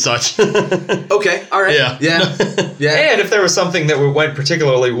basements and such. Okay, all right. Yeah. And if there was something that went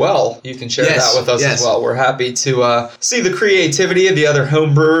particularly well, you can share that with us as well. We're happy to see the creativity of the other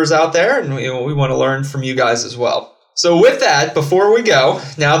homebrewers out there, and we want to learn from you guys as well. So with that, before we go,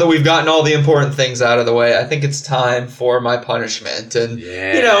 now that we've gotten all the important things out of the way, I think it's time for my punishment. And,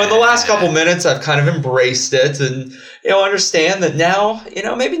 in the last couple minutes, I've kind of embraced it and, understand that now,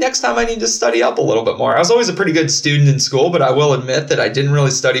 maybe next time I need to study up a little bit more. I was always a pretty good student in school, but I will admit that I didn't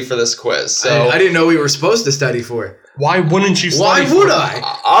really study for this quiz. So I didn't know we were supposed to study for it. Why wouldn't you study for it? Why would I?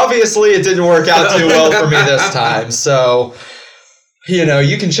 Obviously, it didn't work out too well for me this time. So...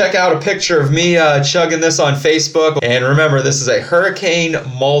 you can check out a picture of me chugging this on Facebook. And remember, this is a Hurricane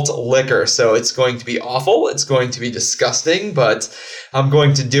malt liquor, so it's going to be awful. It's going to be disgusting, but I'm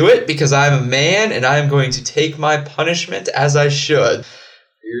going to do it because I'm a man and I'm going to take my punishment as I should.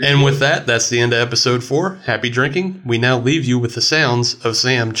 And with that, that's the end of episode 4. Happy drinking. We now leave you with the sounds of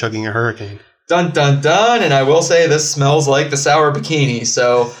Sam chugging a Hurricane. Dun, dun, dun. And I will say this smells like the sour bikini.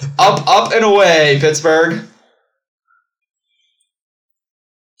 So up and away, Pittsburgh.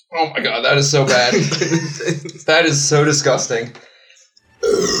 Oh my God, that is so bad. That is so disgusting.